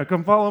 Fisherman. Yeah,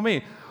 come follow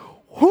me.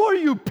 Who are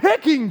you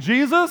picking,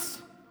 Jesus?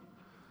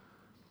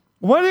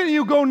 Why didn't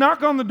you go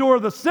knock on the door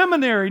of the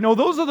seminary? No,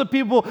 those are the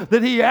people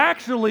that he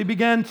actually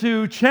began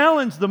to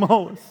challenge the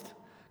most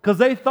because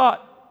they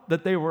thought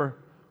that they were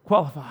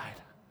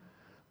qualified.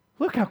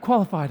 Look how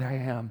qualified I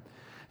am.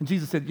 And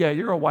Jesus said, yeah,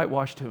 you're a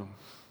whitewashed tomb.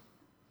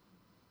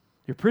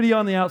 You're pretty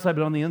on the outside,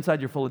 but on the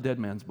inside, you're full of dead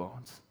man's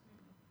bones.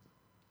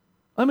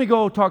 Let me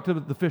go talk to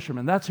the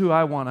fisherman. That's who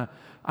I want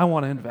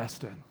to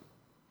invest in.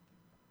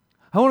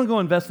 I want to go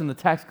invest in the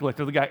tax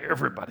collector, the guy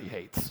everybody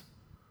hates.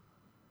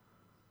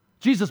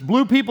 Jesus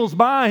blew people's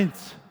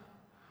minds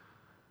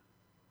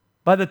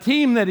by the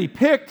team that he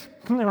picked.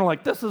 And they were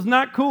like, this is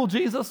not cool,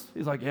 Jesus.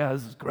 He's like, yeah,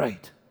 this is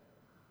great.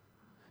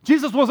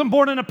 Jesus wasn't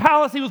born in a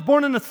palace. He was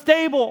born in a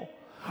stable.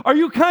 Are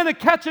you kind of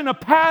catching a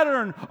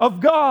pattern of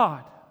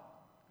God?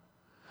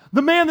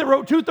 The man that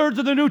wrote 2/3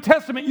 of the New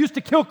Testament used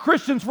to kill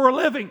Christians for a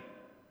living.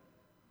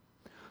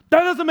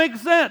 That doesn't make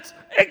sense.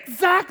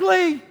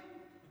 Exactly.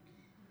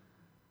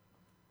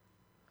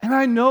 And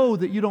I know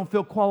that you don't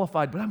feel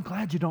qualified, but I'm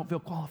glad you don't feel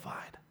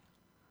qualified.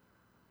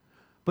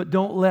 But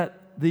don't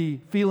let the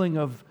feeling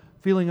of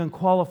feeling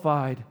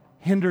unqualified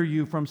hinder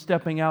you from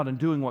stepping out and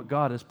doing what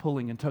God is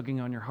pulling and tugging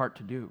on your heart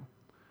to do.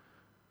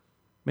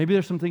 Maybe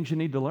there's some things you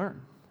need to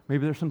learn.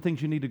 Maybe there's some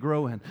things you need to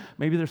grow in.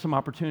 Maybe there's some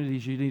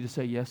opportunities you need to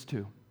say yes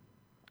to.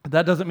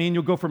 That doesn't mean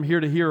you'll go from here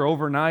to here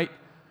overnight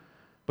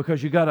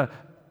because you got to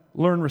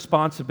learn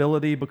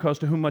responsibility, because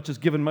to whom much is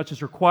given, much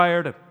is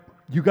required.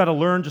 You got to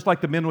learn, just like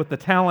the men with the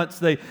talents,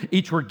 they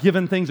each were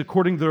given things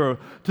according to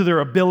their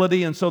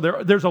ability, and so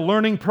there's a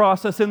learning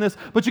process in this,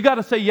 but you got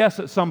to say yes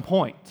at some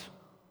point.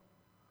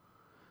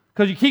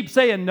 Because you keep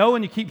saying no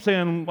and you keep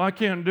saying, well, I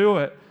can't do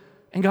it.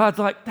 And God's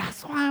like,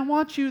 that's why I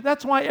want you.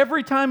 That's why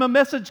every time a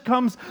message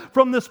comes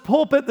from this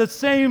pulpit, the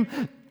same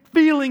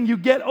feeling you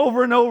get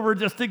over and over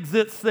just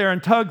exists there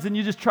and tugs, and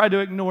you just try to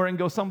ignore it and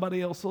go,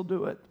 somebody else will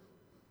do it.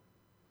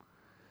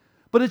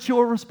 But it's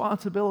your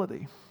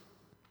responsibility.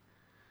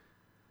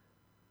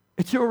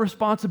 It's your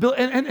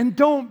responsibility. And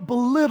don't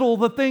belittle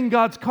the thing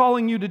God's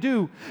calling you to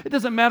do. It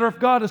doesn't matter if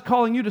God is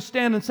calling you to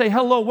stand and say,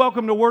 hello,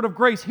 welcome to Word of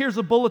Grace. Here's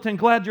a bulletin.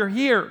 Glad you're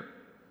here.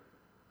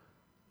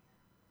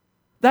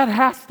 That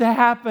has to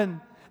happen.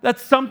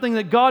 That's something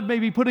that God may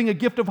be putting a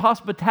gift of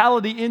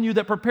hospitality in you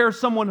that prepares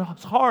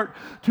someone's heart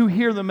to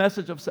hear the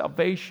message of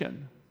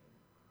salvation.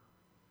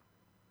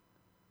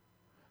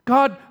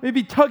 God may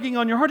be tugging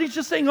on your heart. He's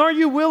just saying, are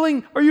you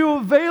willing? Are you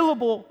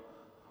available?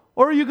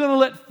 Or are you going to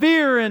let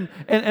fear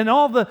and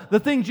all the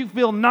things you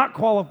feel not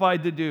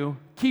qualified to do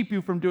keep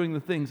you from doing the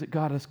things that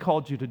God has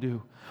called you to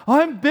do?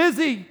 I'm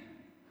busy.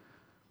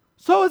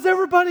 So is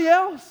everybody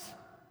else.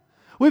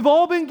 We've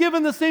all been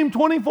given the same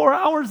 24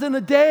 hours in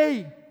a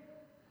day.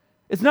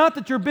 It's not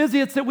that you're busy,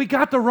 it's that we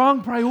got the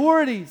wrong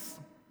priorities.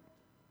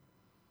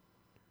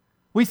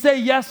 We say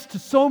yes to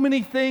so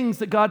many things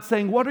that God's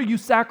saying, what are you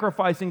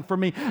sacrificing for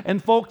me?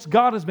 And folks,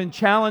 God has been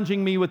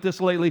challenging me with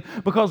this lately,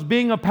 because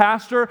being a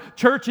pastor,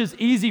 church is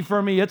easy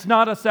for me. It's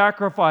not a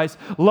sacrifice.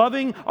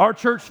 Loving our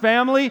church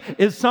family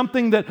is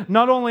something that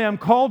not only I'm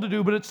called to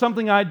do, but it's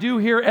something I do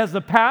here as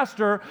a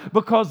pastor,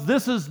 because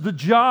this is the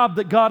job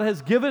that God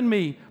has given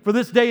me for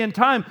this day and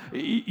time.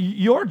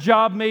 Your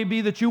job may be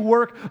that you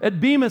work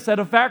at Bemis at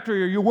a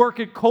factory, or you work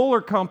at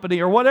Kohler Company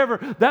or whatever.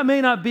 That may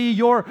not be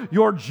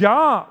your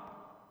job,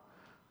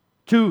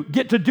 to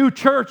get to do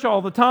church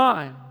all the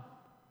time.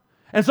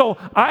 And so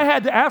I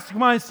had to ask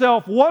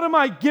myself, what am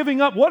I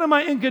giving up? What am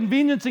I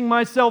inconveniencing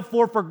myself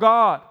for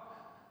God?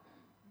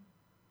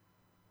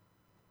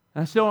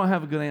 And I still don't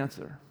have a good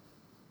answer.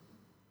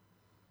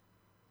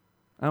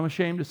 I'm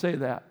ashamed to say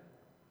that.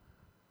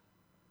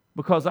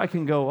 Because I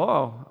can go,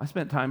 oh, I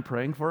spent time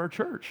praying for our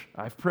church.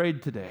 I've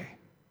prayed today.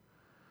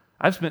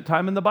 I've spent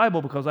time in the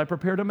Bible because I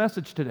prepared a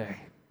message today.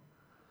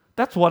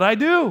 That's what I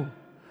do.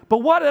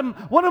 But what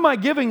am I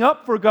giving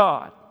up for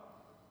God?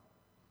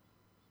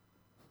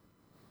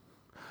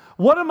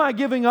 What am I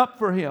giving up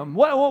for Him?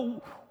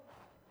 What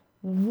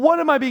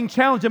am I being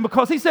challenged in?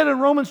 Because He said in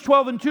Romans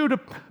 12 and 2,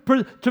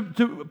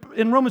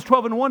 in Romans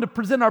 12 and 1, to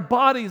present our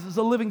bodies as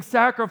a living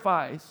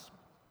sacrifice.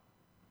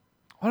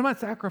 What am I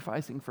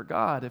sacrificing for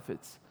God if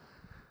it's...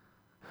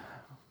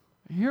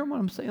 You hear what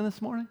I'm saying this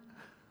morning?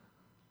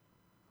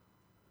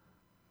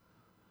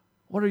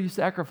 What are you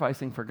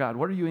sacrificing for God?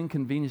 What are you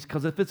inconvenienced?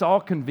 Because if it's all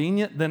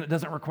convenient, then it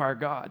doesn't require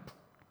God.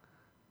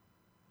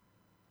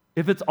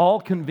 If it's all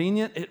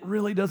convenient, it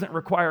really doesn't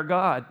require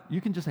God.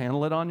 You can just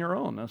handle it on your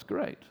own. That's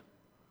great.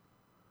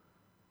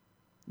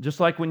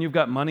 Just like when you've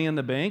got money in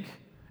the bank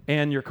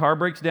and your car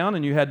breaks down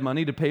and you had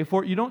money to pay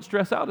for it, you don't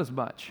stress out as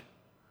much.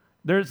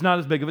 It's not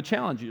as big of a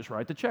challenge. You just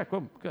write the check.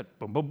 Boom, good.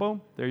 Boom, boom,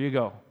 boom. There you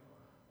go.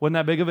 Wasn't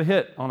that big of a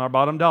hit on our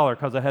bottom dollar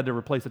because I had to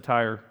replace a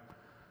tire.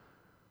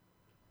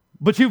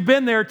 But you've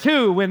been there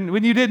too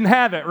when you didn't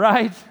have it,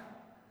 right?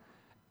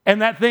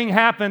 And that thing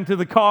happened to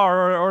the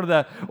car or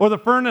the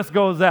furnace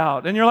goes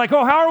out. And you're like,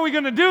 oh, how are we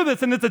going to do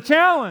this? And it's a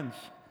challenge.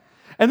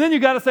 And then you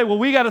got to say, well,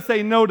 we got to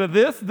say no to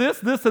this,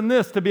 and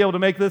this to be able to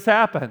make this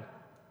happen.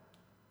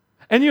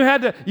 And you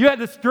had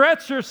to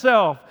stretch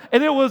yourself.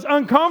 And it was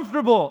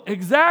uncomfortable.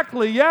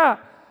 Exactly, yeah.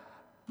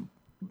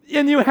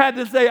 And you had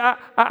to say,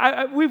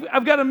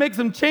 I've got to make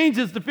some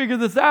changes to figure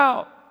this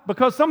out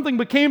because something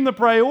became the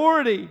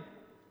priority.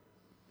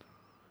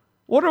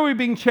 What are we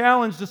being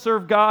challenged to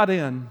serve God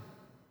in?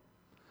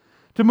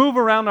 To move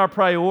around our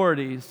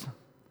priorities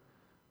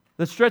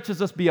that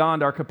stretches us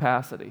beyond our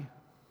capacity,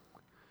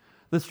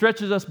 that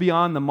stretches us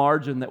beyond the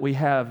margin that we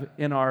have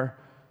in our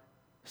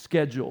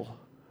schedule.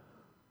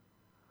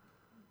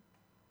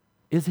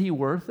 Is He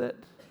worth it?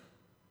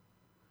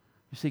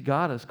 You see,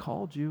 God has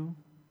called you.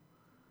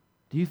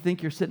 Do you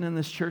think you're sitting in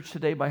this church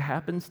today by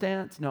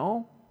happenstance?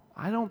 No,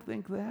 I don't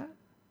think that.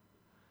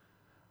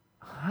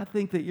 I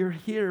think that you're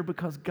here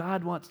because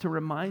God wants to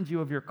remind you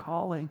of your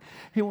calling.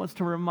 He wants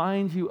to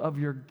remind you of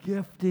your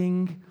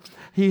gifting.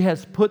 He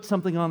has put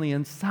something on the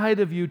inside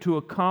of you to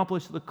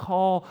accomplish the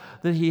call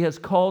that He has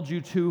called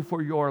you to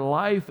for your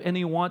life. And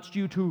He wants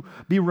you to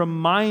be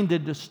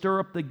reminded to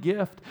stir up the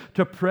gift,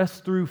 to press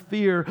through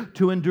fear,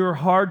 to endure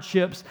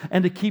hardships,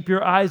 and to keep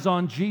your eyes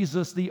on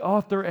Jesus, the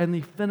author and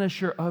the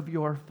finisher of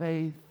your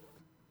faith.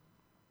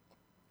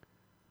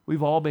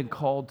 We've all been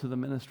called to the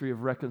ministry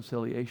of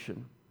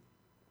reconciliation.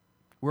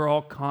 We're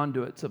all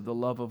conduits of the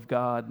love of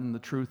God and the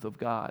truth of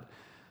God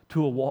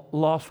to a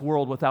lost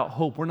world without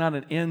hope. We're not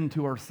an end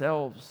to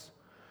ourselves.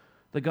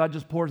 That God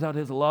just pours out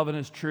His love and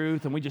His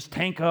truth and we just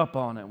tank up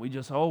on it. We're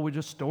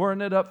just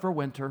storing it up for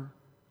winter.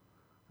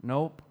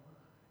 Nope.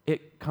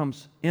 It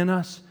comes in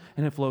us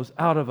and it flows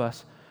out of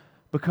us,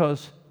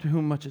 because to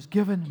whom much is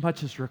given,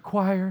 much is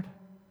required.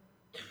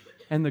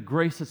 And the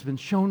grace that's been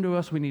shown to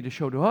us, we need to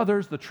show to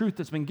others. The truth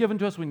that's been given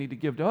to us, we need to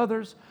give to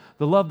others.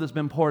 The love that's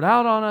been poured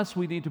out on us,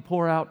 we need to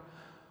pour out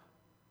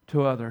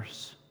to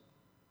others.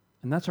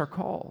 And that's our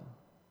call.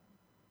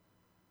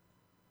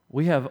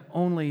 We have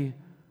only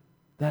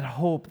that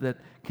hope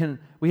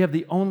we have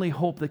the only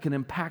hope that can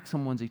impact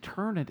someone's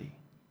eternity.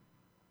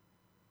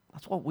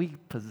 That's what we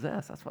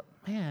possess.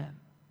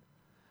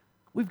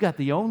 We've got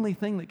the only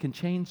thing that can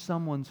change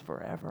someone's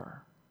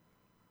forever.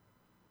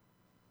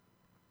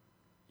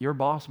 Your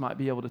boss might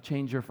be able to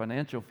change your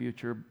financial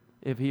future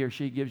if he or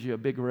she gives you a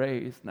big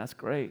raise, and that's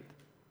great.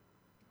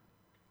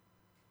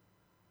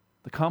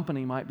 The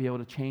company might be able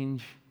to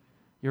change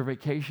your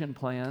vacation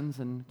plans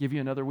and give you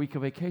another week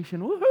of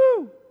vacation.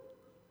 Woohoo!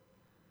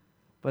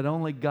 But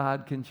only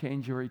God can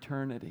change your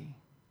eternity.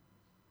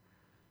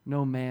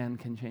 No man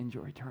can change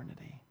your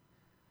eternity.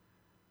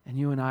 And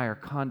you and I are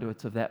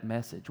conduits of that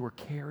message. We're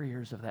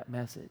carriers of that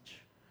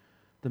message.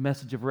 The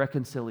message of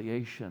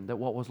reconciliation, that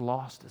what was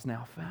lost is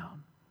now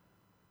found.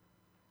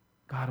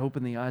 God,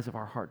 open the eyes of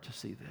our heart to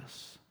see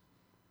this.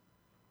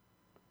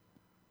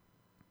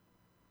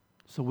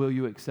 So will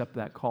you accept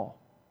that call?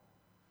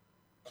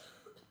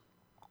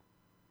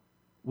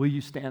 Will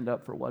you stand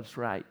up for what's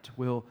right?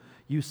 Will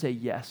you say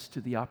yes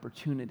to the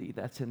opportunity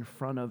that's in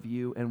front of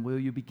you? And will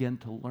you begin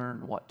to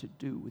learn what to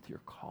do with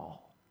your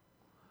call?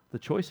 The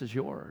choice is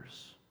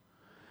yours.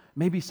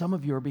 Maybe some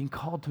of you are being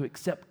called to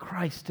accept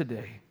Christ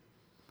today.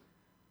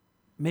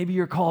 Maybe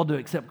you're called to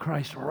accept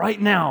Christ right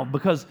now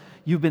because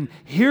you've been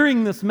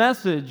hearing this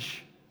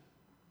message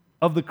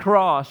of the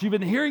cross. You've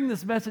been hearing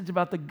this message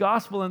about the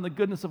gospel and the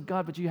goodness of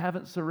God, but you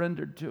haven't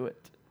surrendered to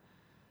it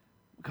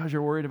because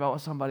you're worried about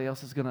what somebody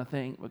else is going to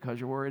think, because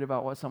you're worried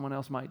about what someone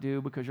else might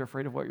do, because you're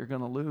afraid of what you're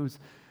going to lose.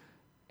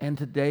 And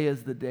today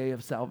is the day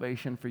of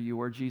salvation for you,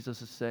 where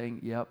Jesus is saying,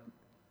 yep,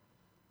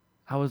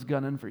 I was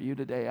gunning for you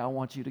today. I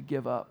want you to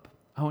give up.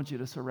 I want you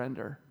to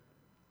surrender.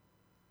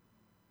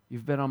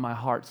 You've been on my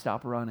heart.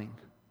 Stop running.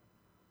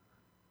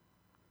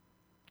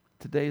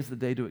 Today is the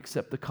day to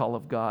accept the call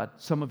of God.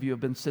 Some of you have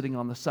been sitting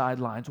on the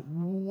sidelines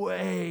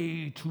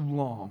way too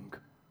long.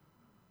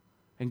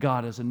 And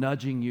God is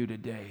nudging you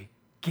today.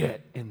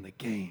 Get in the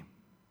game.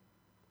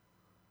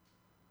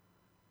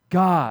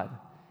 God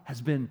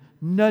has been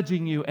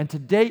nudging you, and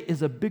today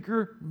is a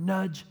bigger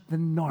nudge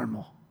than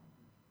normal.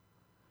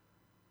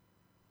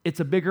 It's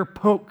a bigger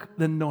poke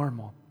than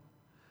normal.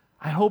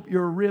 I hope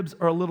your ribs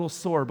are a little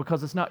sore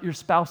because it's not your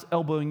spouse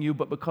elbowing you,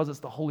 but because it's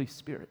the Holy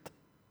Spirit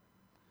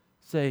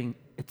saying,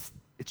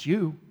 it's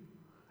you.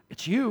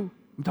 It's you.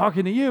 I'm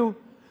talking to you.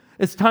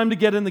 It's time to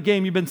get in the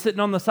game. You've been sitting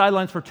on the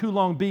sidelines for too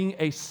long being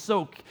a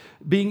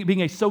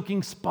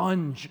soaking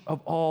sponge of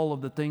all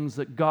of the things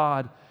that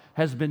God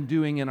has been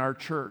doing in our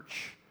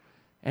church.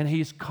 And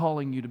He's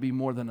calling you to be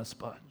more than a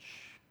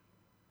sponge.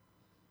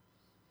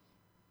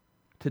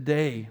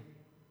 Today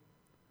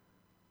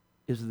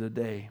is the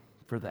day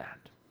for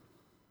that.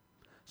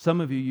 Some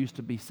of you used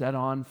to be set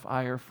on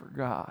fire for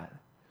God.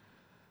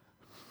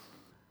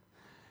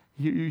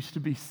 You used to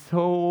be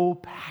so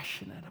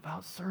passionate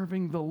about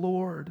serving the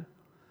Lord,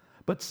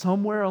 but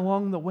somewhere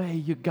along the way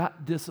you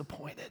got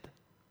disappointed.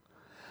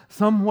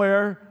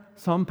 Somewhere,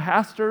 some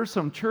pastor,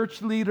 some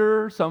church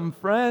leader, some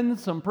friend,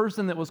 some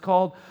person that was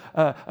called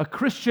a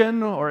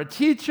Christian or a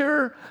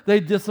teacher, they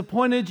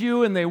disappointed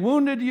you and they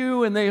wounded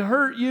you and they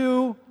hurt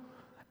you,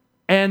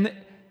 and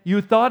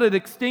you thought it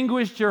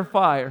extinguished your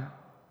fire.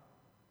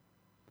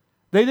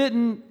 They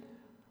didn't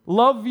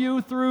love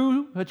you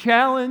through a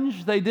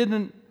challenge. They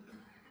didn't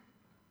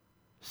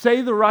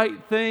say the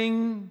right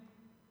thing.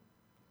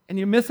 And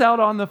you miss out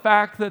on the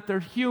fact that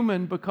they're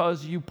human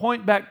because you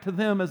point back to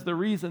them as the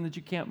reason that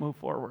you can't move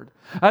forward.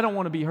 I don't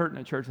want to be hurt in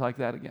a church like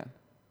that again.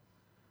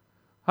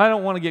 I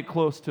don't want to get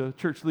close to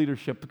church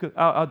leadership because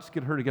I'll just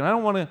get hurt again. I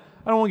don't want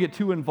to get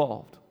too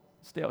involved.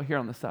 Stay out here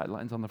on the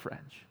sidelines on the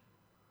fringe.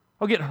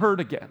 I'll get hurt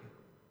again.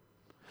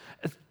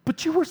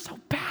 But you were so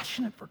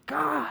passionate for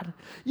God.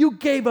 You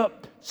gave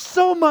up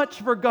so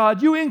much for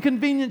God. You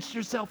inconvenienced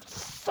yourself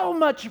so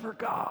much for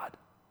God.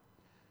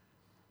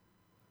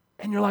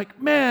 And you're like,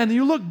 man,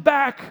 you look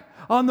back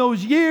on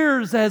those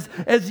years as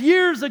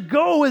years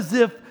ago, as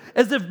if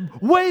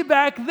way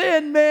back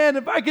then, man,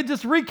 if I could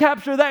just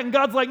recapture that. And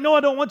God's like, no,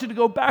 I don't want you to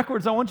go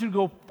backwards. I want you to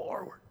go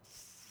forwards.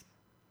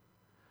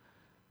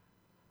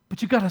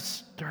 But you got to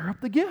stir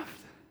up the gift.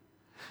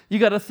 You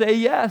got to say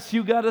yes.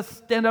 You got to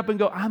stand up and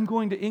go, I'm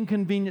going to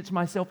inconvenience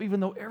myself, even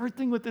though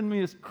everything within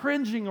me is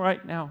cringing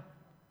right now.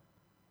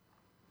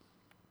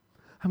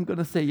 I'm going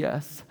to say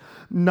yes.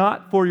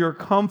 Not for your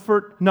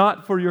comfort,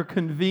 not for your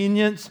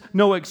convenience,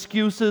 no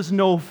excuses,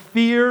 no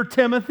fear,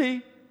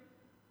 Timothy.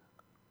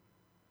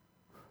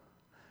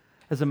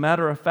 As a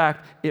matter of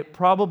fact, it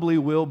probably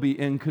will be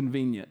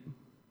inconvenient.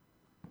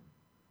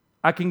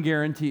 I can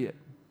guarantee it.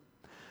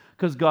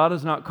 Because God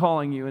is not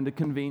calling you into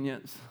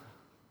convenience.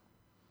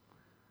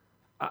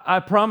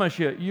 I promise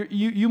you,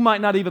 you might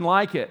not even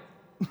like it.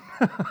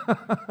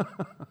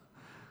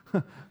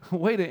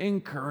 Way to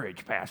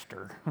encourage,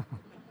 Pastor.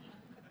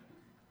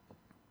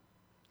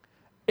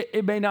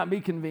 It may not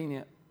be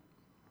convenient.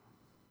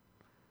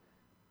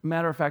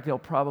 Matter of fact, it'll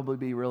probably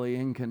be really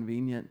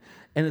inconvenient,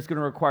 and it's going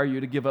to require you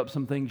to give up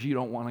some things you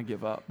don't want to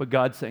give up. But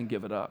God's saying,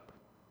 give it up.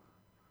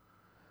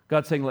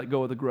 God's saying, let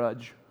go of the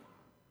grudge.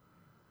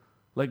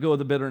 Let go of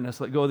the bitterness.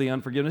 Let go of the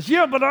unforgiveness.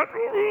 Yeah, but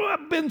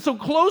I've been so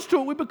close to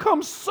it. We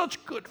become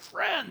such good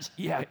friends.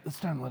 Yeah, it's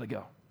time to let it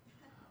go.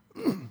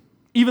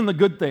 Even the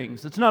good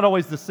things. It's not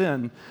always the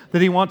sin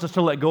that he wants us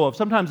to let go of.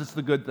 Sometimes it's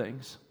the good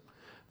things.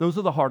 Those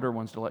are the harder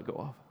ones to let go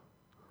of.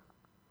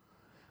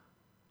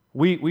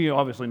 We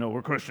obviously know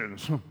we're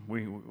Christians.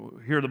 We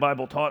hear the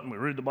Bible taught and we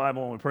read the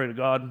Bible and we pray to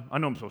God. I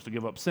know I'm supposed to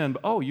give up sin,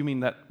 but you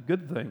mean that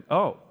good thing?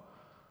 Oh,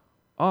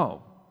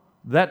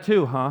 that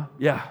too, huh?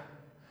 Yeah.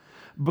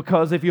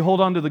 Because if you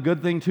hold on to the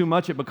good thing too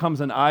much, it becomes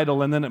an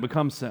idol and then it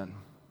becomes sin.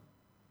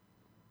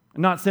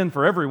 Not sin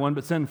for everyone,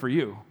 but sin for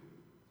you.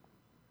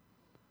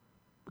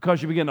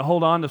 Because you begin to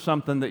hold on to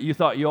something that you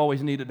thought you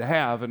always needed to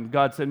have, and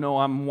God said, no,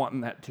 I'm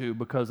wanting that too,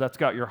 because that's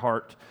got your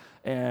heart,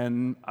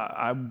 and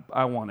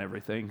I want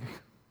everything.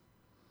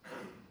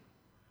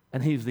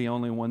 And he's the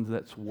only one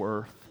that's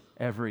worth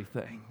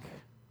everything.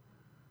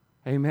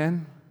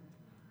 Amen?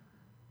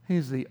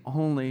 He's the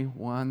only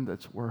one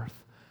that's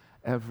worth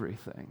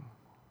everything.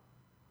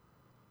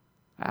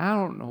 I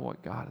don't know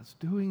what God is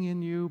doing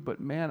in you, but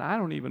man, I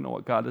don't even know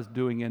what God is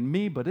doing in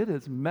me, but it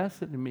is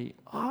messing me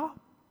up.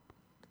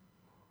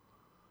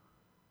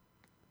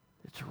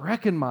 It's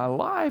wrecking my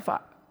life.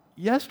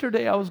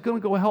 Yesterday, I was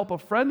going to go help a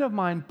friend of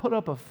mine put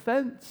up a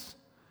fence.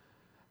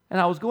 And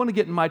I was going to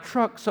get in my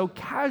truck so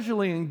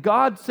casually, and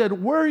God said,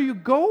 where are you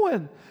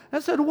going? I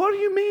said, what do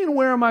you mean,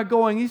 where am I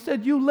going? He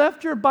said, you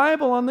left your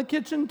Bible on the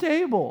kitchen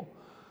table.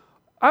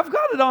 I've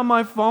got it on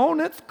my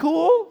phone. It's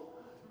cool.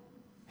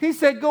 He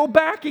said, go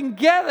back and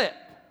get it.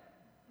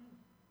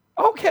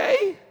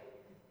 Okay.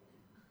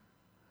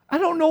 I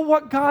don't know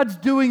what God's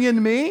doing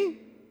in me,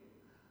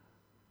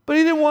 but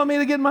he didn't want me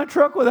to get in my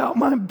truck without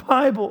my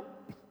Bible,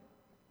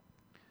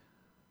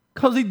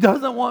 because he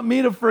doesn't want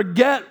me to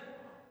forget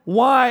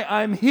why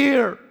I'm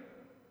here.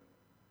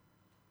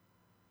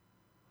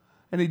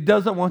 And he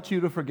doesn't want you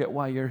to forget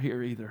why you're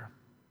here either.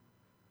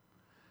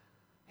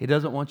 He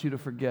doesn't want you to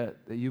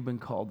forget that you've been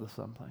called to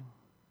something.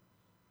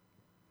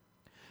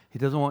 He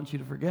doesn't want you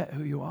to forget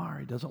who you are.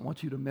 He doesn't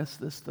want you to miss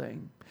this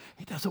thing.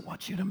 He doesn't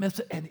want you to miss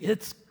it, and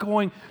it's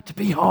going to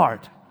be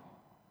hard.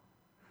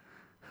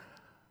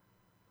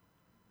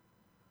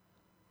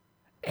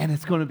 And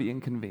it's going to be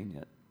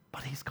inconvenient,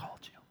 but he's called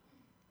you.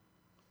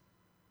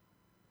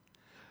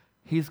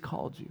 He's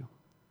called you.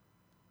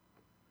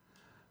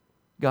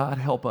 God,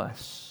 help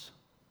us.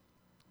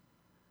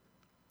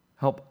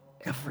 Help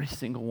every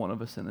single one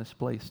of us in this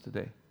place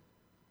today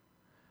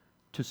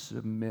to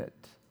submit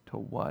to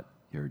what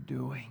you're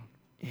doing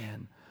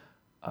in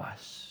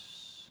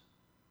us.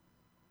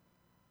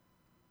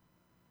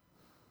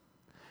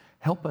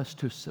 Help us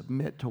to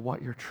submit to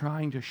what you're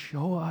trying to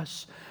show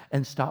us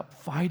and stop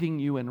fighting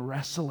you and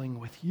wrestling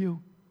with you.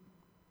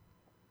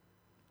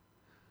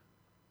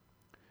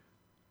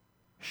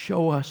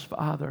 Show us,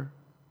 Father,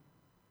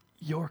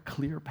 your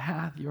clear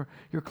path, your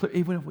clear,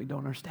 even if we don't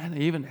understand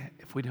it, even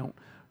if we don't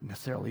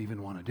necessarily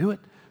even want to do it.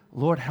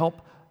 Lord,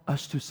 help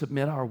us to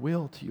submit our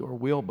will to your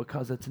will,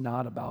 because it's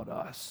not about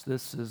us.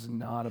 This is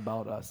not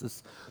about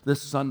us.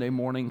 This Sunday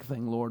morning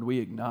thing, Lord, we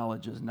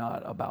acknowledge is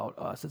not about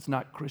us. It's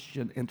not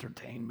Christian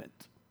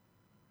entertainment.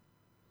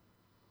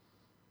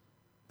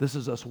 This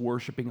is us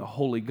worshiping a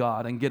holy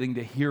God and getting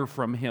to hear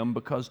from him,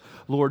 because,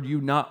 Lord, you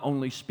not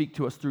only speak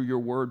to us through your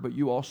word, but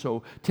you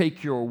also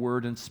take your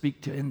word and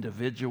speak to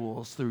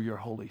individuals through your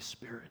Holy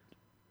Spirit.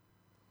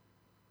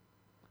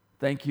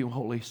 Thank you,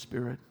 Holy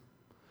Spirit,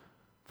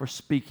 for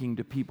speaking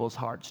to people's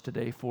hearts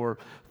today, for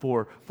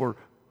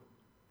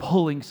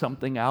pulling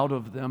something out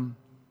of them,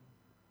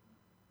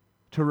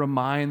 to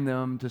remind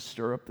them to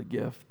stir up the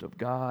gift of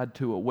God,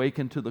 to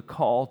awaken to the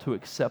call, to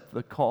accept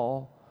the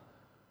call,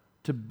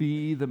 to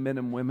be the men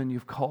and women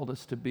you've called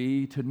us to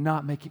be, to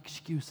not make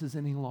excuses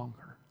any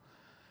longer.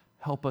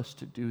 Help us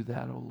to do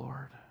that, O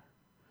Lord.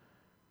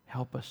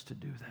 Help us to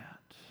do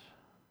that.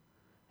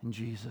 In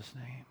Jesus'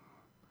 name,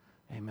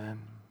 amen.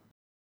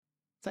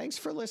 Thanks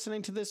for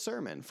listening to this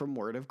sermon from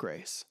Word of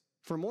Grace.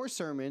 For more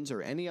sermons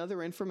or any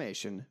other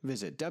information,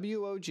 visit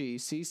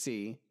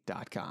WOGCC.com.